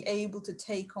have to be able to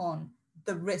take on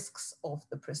the risks of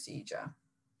the procedure.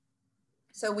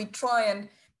 So we try and,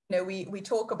 we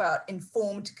talk about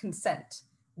informed consent.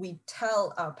 We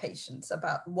tell our patients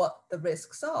about what the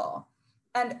risks are,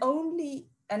 and only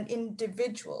an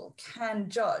individual can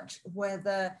judge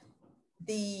whether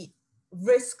the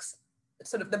risks,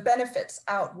 sort of the benefits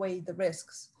outweigh the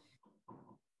risks.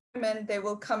 Women, they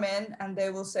will come in and they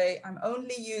will say, I'm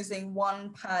only using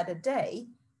 1 pad a day,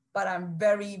 but I'm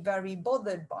very, very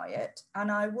bothered by it. And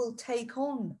I will take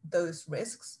on those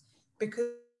risks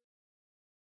because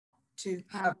to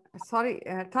have... Sorry,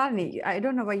 Tharani, I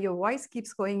don't know why your voice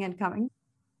keeps going and coming.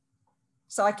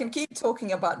 So I can keep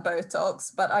talking about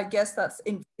Botox, but I guess that's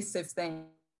invasive thing.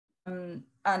 And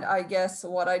I guess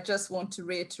what I just want to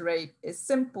reiterate is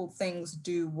simple things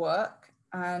do work,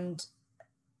 and,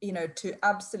 to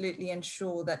absolutely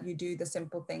ensure that you do the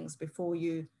simple things before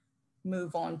you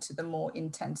move on to the more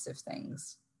intensive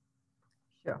things.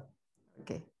 Sure.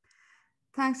 Okay.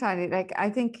 Thanks, Ari. I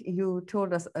think you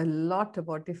told us a lot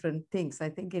about different things. I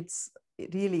think it's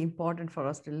really important for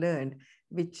us to learn,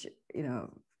 which,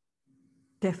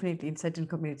 definitely in certain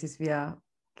communities, we are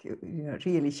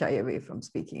really shy away from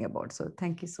speaking about. So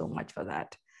thank you so much for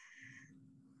that.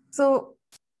 So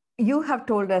you have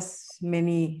told us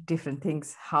many different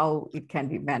things, how it can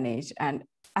be managed. And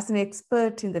as an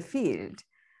expert in the field,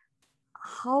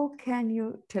 how can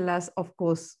you tell us, of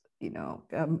course,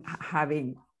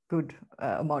 having good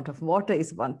amount of water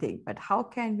is one thing, but how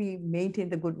can we maintain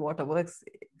the good waterworks,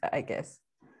 I guess?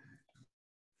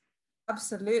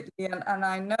 Absolutely. And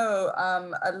I know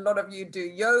a lot of you do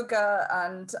yoga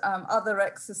and other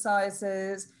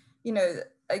exercises.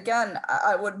 Again,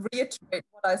 I would reiterate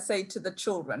what I say to the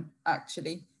children,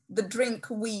 actually. The drink,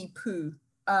 wee, poo.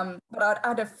 But I'd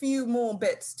add a few more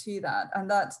bits to that, and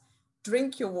that's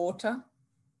drink your water,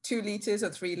 2 liters or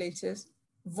 3 liters,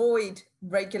 void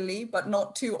regularly, but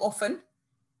not too often.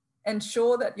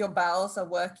 Ensure that your bowels are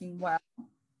working well.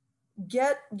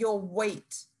 Get your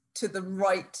weight to the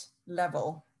right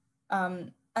level.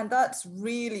 And that's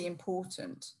really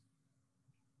important.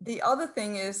 The other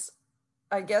thing is,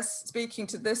 I guess, speaking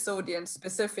to this audience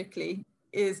specifically,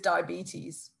 is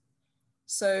diabetes.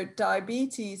 So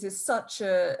diabetes is such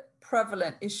a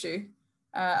prevalent issue.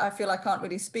 I feel I can't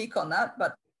really speak on that,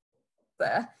 but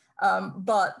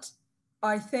but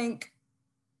I think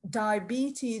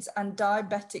diabetes and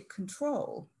diabetic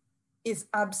control is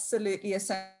absolutely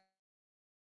essential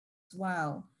as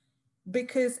well.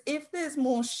 Because if there's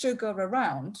more sugar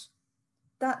around,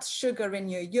 that's sugar in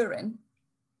your urine,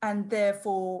 and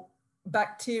therefore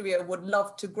bacteria would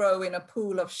love to grow in a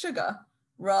pool of sugar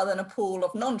rather than a pool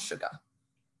of non-sugar.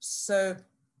 So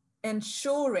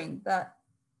ensuring that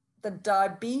the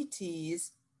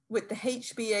diabetes, with the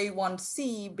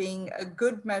HbA1c being a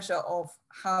good measure of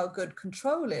how good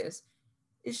control is,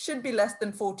 it should be less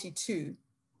than 42.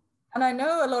 And I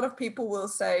know a lot of people will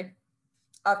say,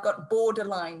 I've got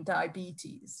borderline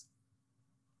diabetes.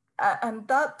 And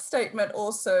that statement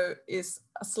also is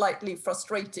slightly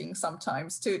frustrating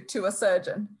sometimes to a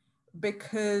surgeon,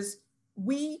 because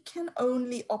we can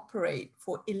only operate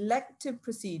for elective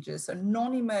procedures, so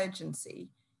non-emergency,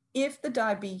 if the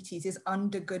diabetes is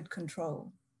under good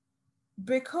control,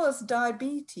 because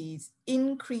diabetes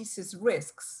increases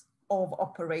risks of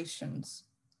operations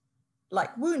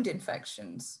like wound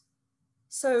infections.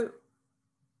 So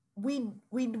we'd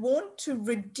want to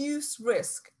reduce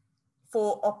risk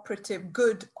for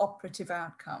good operative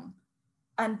outcome.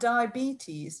 And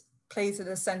diabetes plays an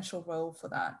essential role for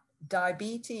that.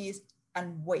 Diabetes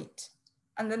and weight.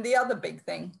 And then the other big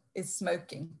thing is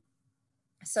smoking.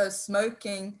 So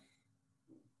smoking,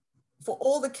 for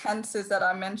all the cancers that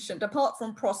I mentioned, apart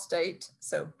from prostate,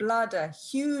 so bladder,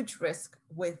 huge risk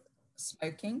with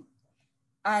smoking,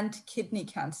 and kidney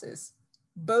cancers.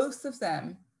 Both of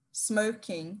them,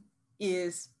 smoking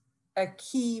is a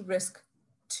key risk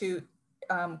to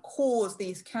cause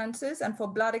these cancers, and for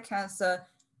bladder cancer,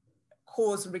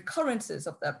 cause recurrences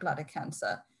of that bladder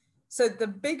cancer. So the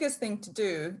biggest thing to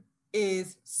do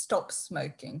is stop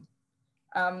smoking.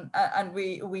 And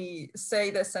we say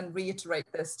this and reiterate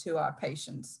this to our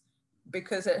patients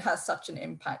because it has such an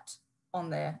impact on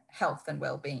their health and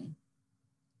well-being.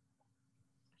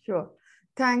 Sure.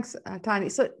 Thanks, Tani.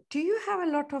 So do you have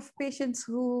a lot of patients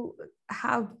who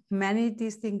have managed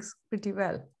these things pretty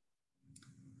well?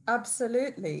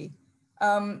 Absolutely.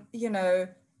 You know,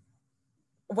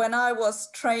 when I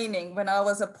was training, when I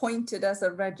was appointed as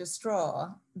a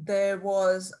registrar, there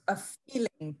was a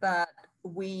feeling that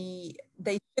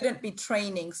they shouldn't be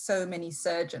training so many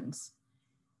surgeons,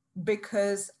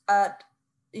 because at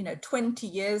 20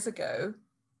 years ago,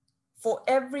 for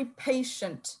every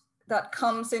patient that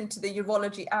comes into the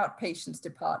urology outpatients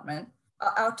department,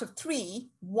 out of 3,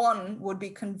 1 would be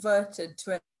converted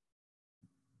to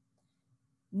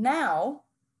now,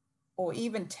 or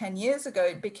even 10 years ago,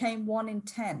 it became 1 in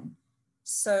 10.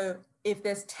 So if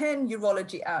there's 10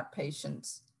 urology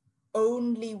outpatients,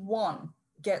 only 1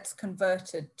 gets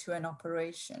converted to an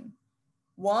operation.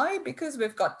 Why? Because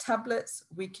we've got tablets,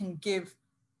 we can give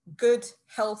good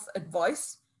health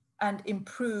advice and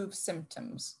improve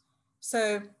symptoms.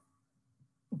 So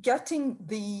getting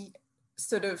the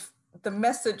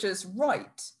messages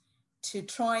right to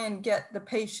try and get the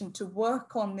patient to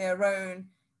work on their own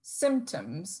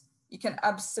symptoms, you can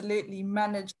absolutely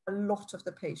manage a lot of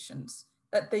the patients,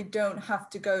 that they don't have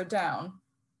to go down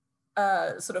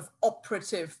down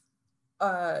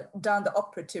the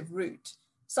operative route.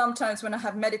 Sometimes when I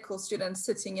have medical students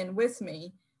sitting in with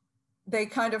me, they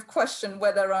kind of question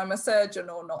whether I'm a surgeon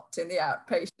or not in the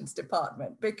outpatients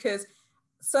department, because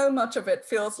so much of it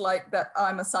feels like that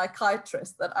I'm a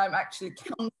psychiatrist, that I'm actually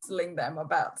counseling them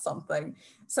about something.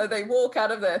 So they walk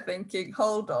out of there thinking,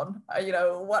 hold on,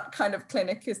 what kind of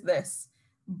clinic is this?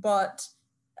 But,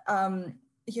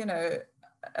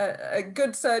 a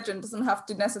good surgeon doesn't have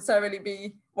to necessarily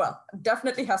be, well,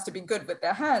 definitely has to be good with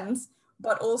their hands,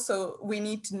 but also we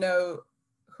need to know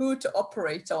who to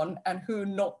operate on and who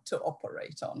not to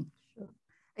operate on.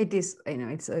 It is,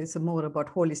 it's more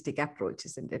about holistic approach,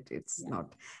 isn't it? It's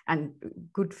not, and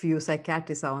good few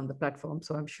psychiatrists are on the platform,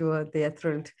 so I'm sure they are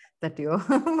thrilled that you're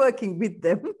working with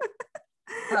them.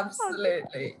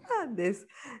 Absolutely. This,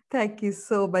 thank you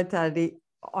so much, Tani.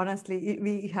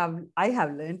 Honestly, I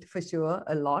have learned for sure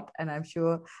a lot, and I'm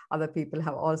sure other people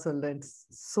have also learned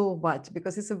so much,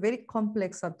 because it's a very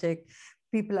complex subject.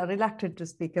 people are reluctant to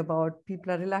speak about,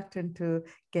 people are reluctant to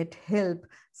get help.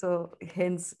 So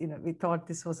hence, we thought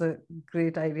this was a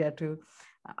great idea to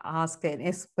ask an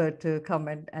expert to come,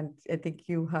 and I think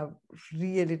you have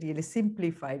really, really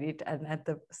simplified it. And at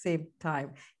the same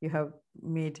time, you have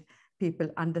made people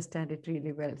understand it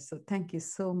really well. So thank you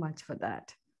so much for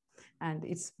that. And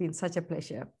it's been such a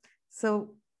pleasure.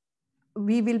 So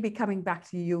we will be coming back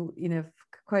to you in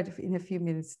a few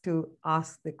minutes to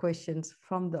ask the questions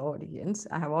from the audience.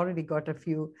 I have already got a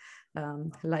few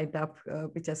lined up,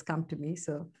 which has come to me.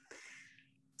 So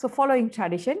following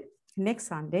tradition, next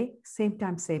Sunday, same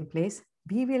time, same place,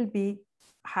 we will be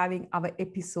having our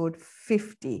episode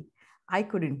 50. I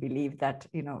couldn't believe that,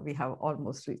 we have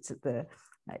almost reached the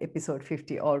episode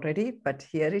 50 already, but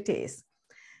here it is.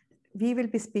 We will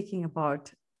be speaking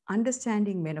about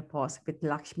understanding menopause with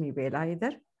Lakshmi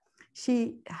Velayudhar.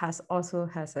 She also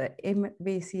has a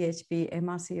MVCHP,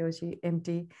 MRCOG,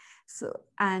 MD. So,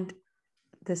 and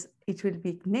it will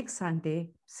be next Sunday,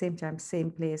 same time,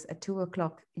 same place at 2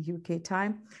 o'clock UK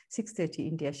time, 6:30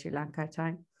 India, Sri Lanka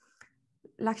time.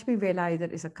 Lakshmi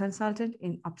Velayudhar is a consultant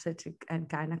in obstetric and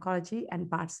gynecology and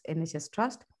Barts NHS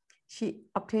Trust. She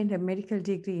obtained a medical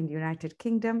degree in the United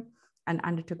Kingdom and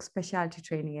undertook specialty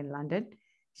training in London.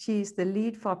 She is the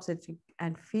lead for obstetric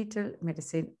and fetal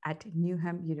medicine at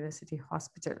Newham University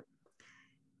Hospital.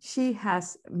 She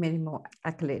has many more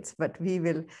accolades, but we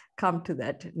will come to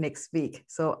that next week.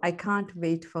 So I can't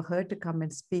wait for her to come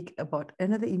and speak about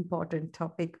another important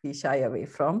topic we shy away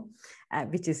from,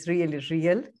 which is really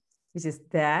real, which is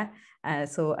there.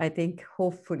 So I think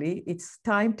hopefully it's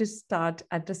time to start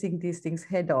addressing these things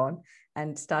head on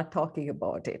and start talking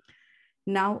about it.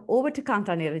 Now over to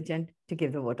Kanta Niranjan to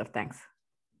give the vote of thanks.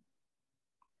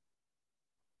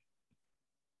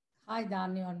 Hi,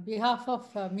 Dharani. On behalf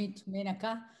of Meet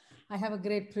Menaca, I have a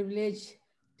great privilege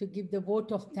to give the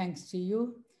vote of thanks to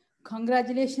you.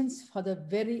 Congratulations for the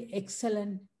very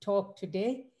excellent talk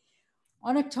today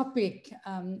on a topic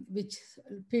which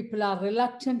people are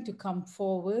reluctant to come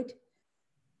forward,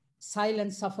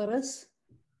 silent sufferers,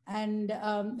 and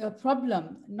a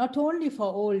problem not only for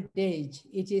old age,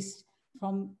 it is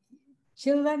from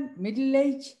children, middle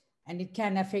age, and it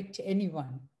can affect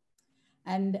anyone.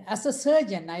 And as a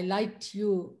surgeon, I liked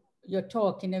your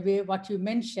talk in a way, what you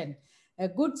mentioned. A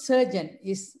good surgeon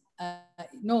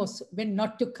knows when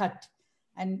not to cut.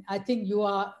 And I think you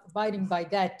are abiding by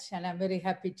that. And I'm very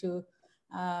happy to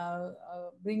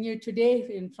bring you today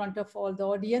in front of all the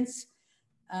audience.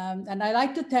 And I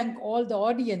like to thank all the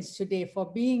audience today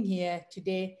for being here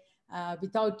today.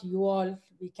 Without you all,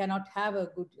 we cannot have a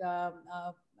good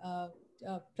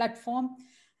platform.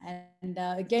 And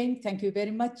again, thank you very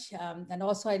much. And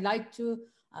also I'd like to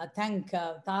thank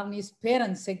Tharani's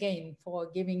parents again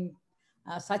for giving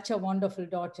such a wonderful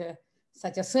daughter,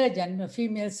 such a surgeon.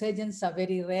 Female surgeons are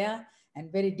very rare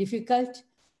and very difficult.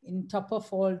 In top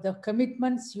of all the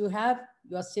commitments you have,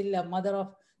 you are still a mother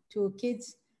of 2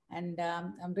 kids. And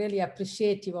I'm really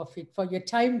appreciative of it for your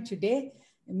time today,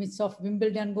 in the midst of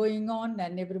Wimbledon going on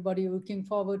and everybody looking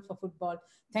forward for football.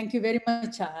 Thank you very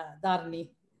much,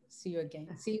 Tharani. See you again.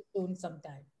 See you soon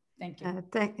sometime. Thank you.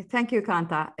 Thank you,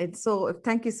 Kanta.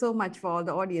 Thank you so much for all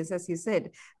the audience, as you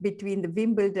said, between the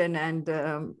Wimbledon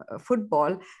and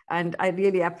football. And I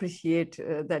really appreciate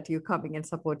that you coming and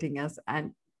supporting us.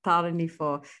 And Tharani,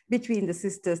 for between the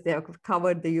sisters, they have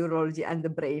covered the urology and the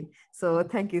brain. So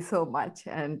thank you so much.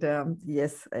 And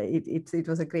yes, it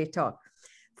was a great talk.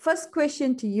 First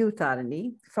question to you,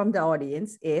 Tharani, from the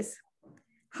audience is,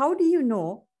 how do you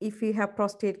know if you have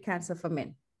prostate cancer for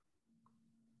men?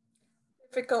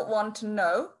 Difficult one to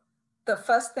know. The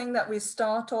first thing that we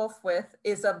start off with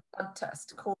is a blood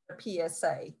test called a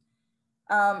PSA.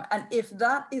 And if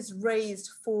that is raised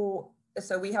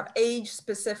so we have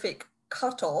age-specific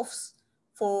cutoffs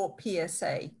for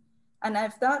PSA. And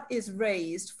if that is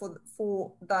raised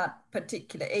for that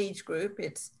particular age group,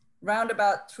 it's round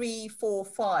about 3, 4,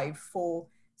 5 for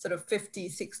sort of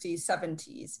 50s, 60s,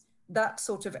 70s, that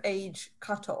sort of age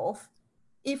cutoff.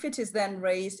 If it is then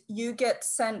raised, you get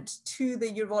sent to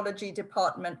the urology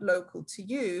department local to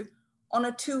you on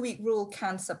a 2-week rule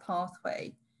cancer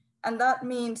pathway. And that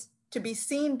means to be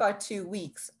seen by 2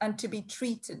 weeks and to be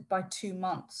treated by 2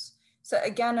 months. So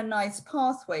again, a nice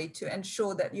pathway to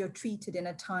ensure that you're treated in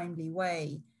a timely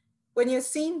way. When you're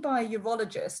seen by a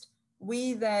urologist,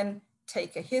 we then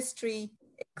take a history,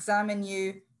 examine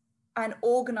you, and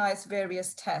organize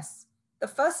various tests. The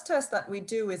first test that we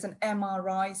do is an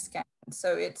MRI scan.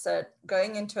 So it's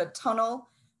going into a tunnel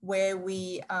where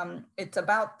it's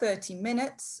about 30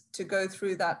 minutes to go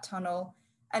through that tunnel,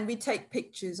 and we take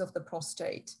pictures of the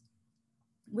prostate.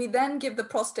 We then give the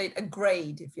prostate a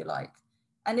grade, if you like.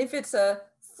 And if it's a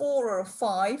 4 or a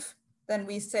 5, then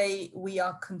we say we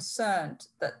are concerned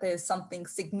that there's something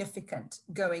significant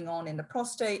going on in the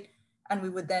prostate, and we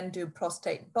would then do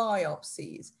prostate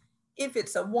biopsies. If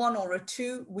it's a 1 or a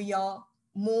 2, we are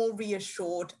more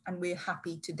reassured and we're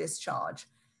happy to discharge.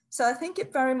 So I think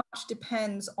it very much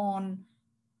depends on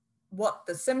what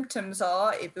the symptoms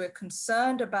are. If we're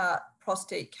concerned about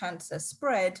prostate cancer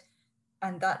spread,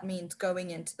 and that means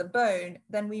going into the bone,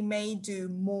 then we may do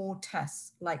more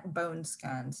tests like bone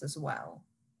scans as well.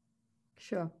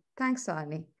 Sure. Thanks,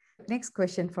 Tharani. Next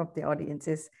question from the audience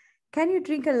is, can you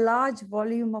drink a large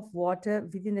volume of water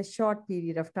within a short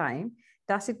period of time?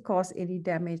 Does it cause any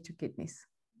damage to kidneys?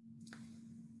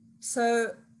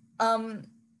 So,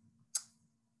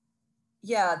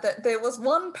 yeah, there was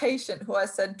one patient who I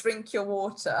said, drink your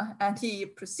water, and he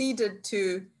proceeded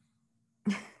to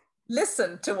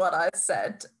listen to what I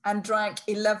said and drank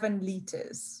 11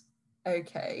 liters.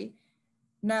 Okay.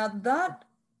 Now that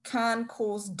can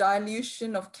cause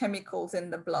dilution of chemicals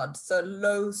in the blood, so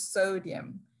low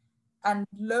sodium. And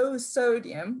low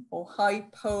sodium or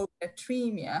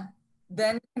hyponatremia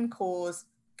then can cause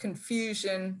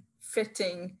confusion,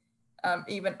 fitting,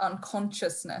 even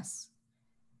unconsciousness.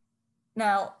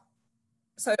 Now,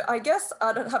 so I guess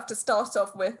I'd have to start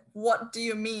off with, what do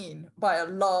you mean by a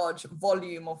large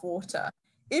volume of water?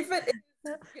 If it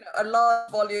is, a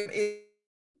large volume is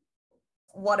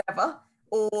whatever,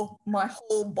 or my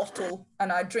whole bottle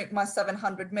and I drink my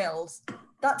 700 mils,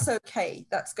 that's okay,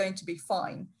 that's going to be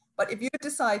fine. But if you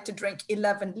decide to drink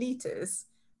 11 liters,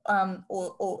 then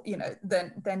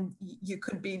you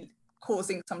could be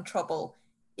causing some trouble.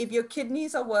 If your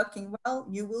kidneys are working well,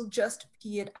 you will just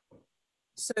pee it out.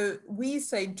 So we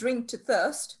say drink to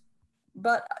thirst,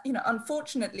 but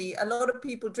unfortunately, a lot of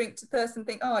people drink to thirst and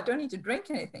think, oh, I don't need to drink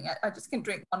anything. I just can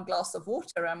drink 1 glass of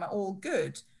water and I'm all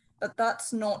good. But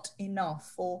that's not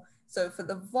enough. So for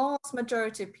the vast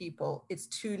majority of people, it's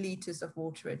 2 liters of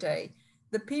water a day.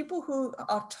 The people who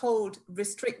are told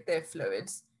restrict their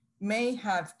fluids may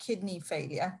have kidney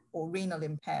failure or renal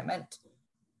impairment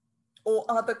or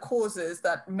other causes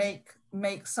that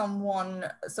make someone,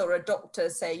 so a doctor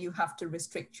say you have to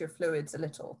restrict your fluids a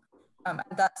little. And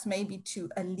that's maybe to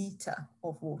 1 liter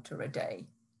of water a day.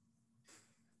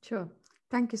 Sure.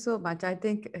 Thank you so much. I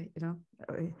think,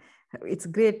 it's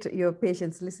great your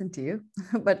patients listen to you,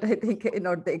 but I think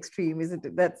not the extreme, isn't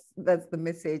it? That's the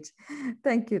message.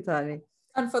 Thank you, Tharani.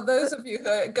 And for those of you who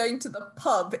are going to the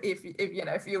pub, if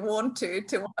you want to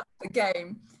watch the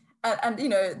game, and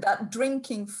that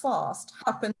drinking fast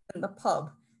happens in the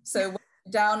pub. So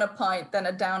down a pint,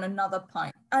 then down another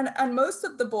pint, and most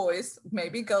of the boys,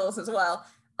 maybe girls as well,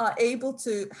 are able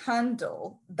to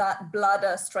handle that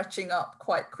bladder stretching up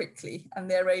quite quickly, and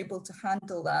they're able to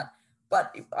handle that.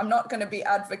 But I'm not going to be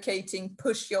advocating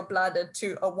push your bladder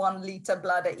to a 1 liter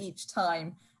bladder each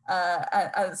time.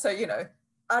 And so,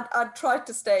 I'd try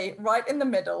to stay right in the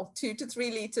middle, 2 to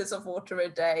 3 liters of water a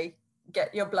day,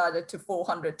 get your bladder to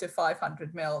 400 to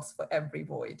 500 mils for every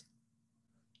void.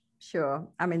 Sure.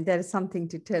 I mean, there is something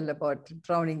to tell about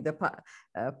drowning the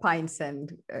pints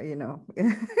and,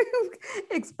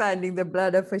 expanding the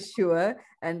bladder for sure.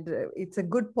 And it's a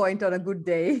good point on a good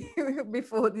day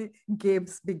before the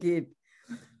games begin.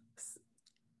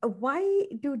 Why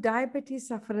do diabetes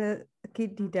suffer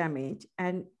kidney damage?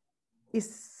 And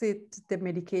is it the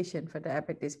medication for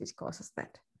diabetes which causes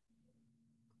that?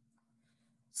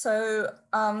 So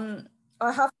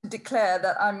I have to declare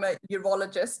that I'm a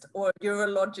urologist or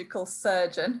urological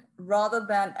surgeon rather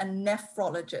than a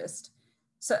nephrologist.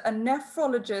 So a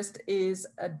nephrologist is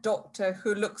a doctor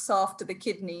who looks after the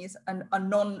kidneys and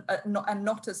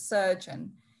not a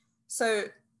surgeon. So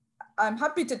I'm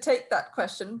happy to take that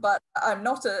question, but I'm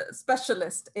not a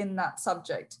specialist in that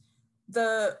subject.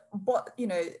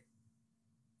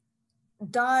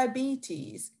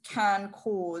 Diabetes can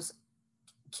cause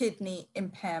kidney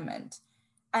impairment,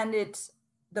 and it's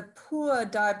the poor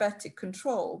diabetic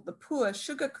control, the poor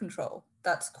sugar control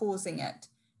that's causing it.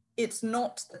 It's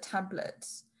not the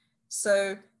tablets.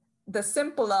 So the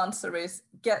simple answer is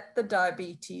get the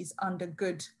diabetes under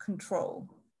good control.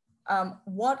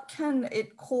 What can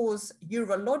it cause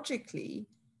urologically?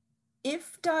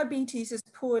 If diabetes is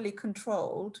poorly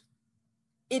controlled,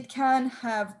 it can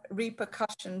have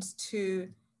repercussions to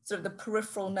sort of the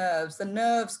peripheral nerves, the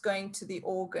nerves going to the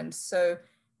organs. So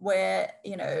where,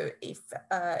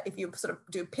 if you sort of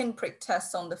do pinprick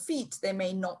tests on the feet, they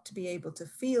may not be able to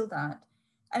feel that.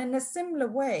 And in a similar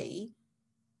way,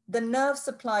 the nerve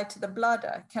supply to the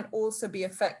bladder can also be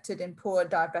affected in poor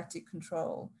diabetic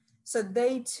control. So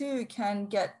they too can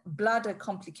get bladder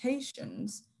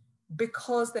complications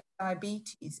because their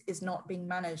diabetes is not being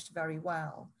managed very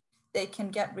well. They can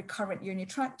get recurrent urinary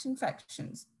tract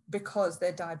infections because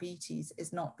their diabetes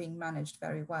is not being managed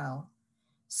very well.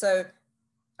 So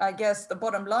I guess the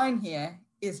bottom line here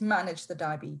is manage the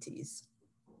diabetes.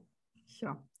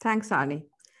 Sure. Thanks, Ani.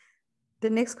 The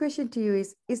next question to you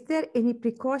is there any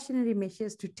precautionary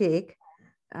measures to take,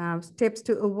 steps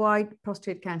to avoid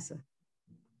prostate cancer?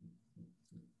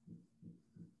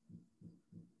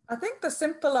 I think the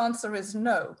simple answer is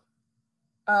no.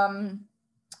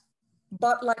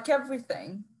 But like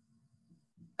everything,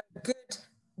 a good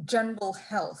general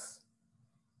health.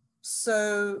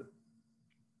 So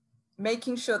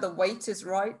making sure the weight is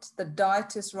right, the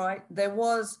diet is right. There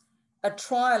was a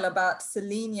trial about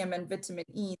selenium and vitamin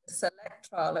E, the SELECT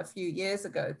trial a few years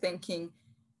ago, thinking,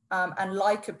 and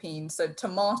lycopene, so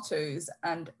tomatoes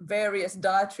and various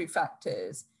dietary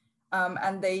factors.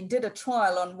 And they did a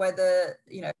trial on whether,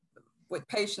 you know, with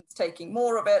patients taking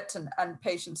more of it and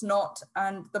patients not.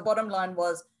 And the bottom line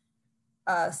was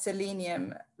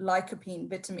selenium, lycopene,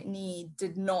 vitamin E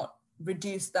did not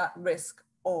reduce that risk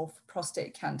of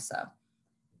prostate cancer.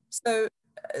 So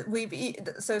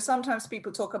so sometimes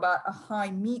people talk about a high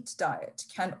meat diet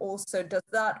does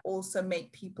that also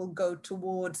make people go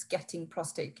towards getting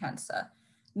prostate cancer?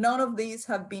 None of these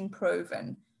have been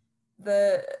proven.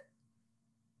 If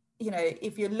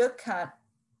you look at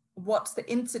what's the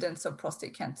incidence of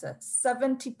prostate cancer,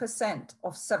 70%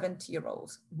 of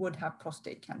 70-year-olds would have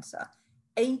prostate cancer.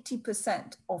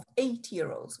 80% of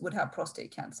 80-year-olds would have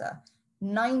prostate cancer.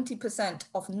 90%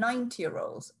 of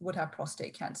 90-year-olds would have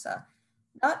prostate cancer.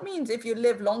 That means if you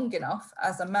live long enough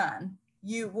as a man,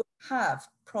 you would have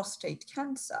prostate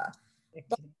cancer.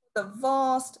 But the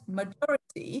vast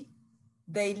majority,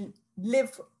 they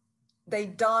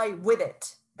die with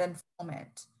it than from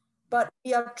it. But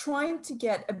we are trying to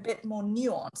get a bit more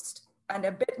nuanced and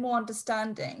a bit more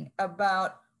understanding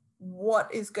about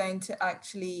what is going to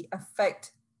actually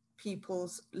affect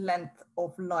people's length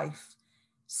of life.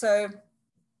 So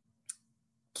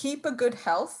keep a good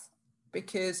health,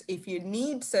 because if you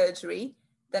need surgery,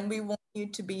 then we want you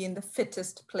to be in the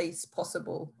fittest place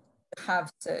possible to have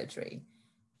surgery.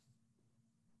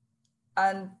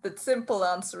 And the simple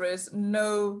answer is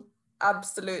no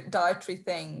absolute dietary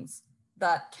things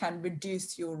that can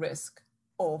reduce your risk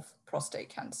of prostate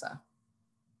cancer.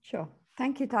 Sure.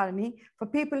 Thank you, Tharani. For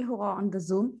people who are on the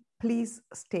Zoom, please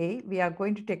stay. We are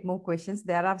going to take more questions.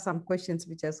 There are some questions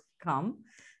which has come.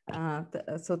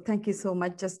 So thank you so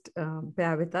much. Just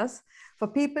bear with us. For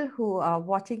people who are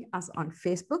watching us on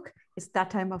Facebook, it's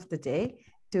that time of the day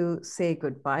to say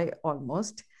goodbye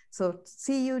almost. So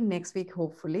see you next week,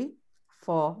 hopefully,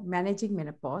 for Managing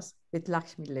Menopause with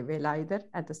Lakshmi Velayudhar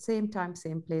at the same time,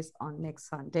 same place on next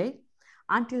Sunday.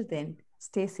 Until then,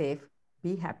 stay safe,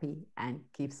 be happy, and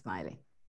keep smiling.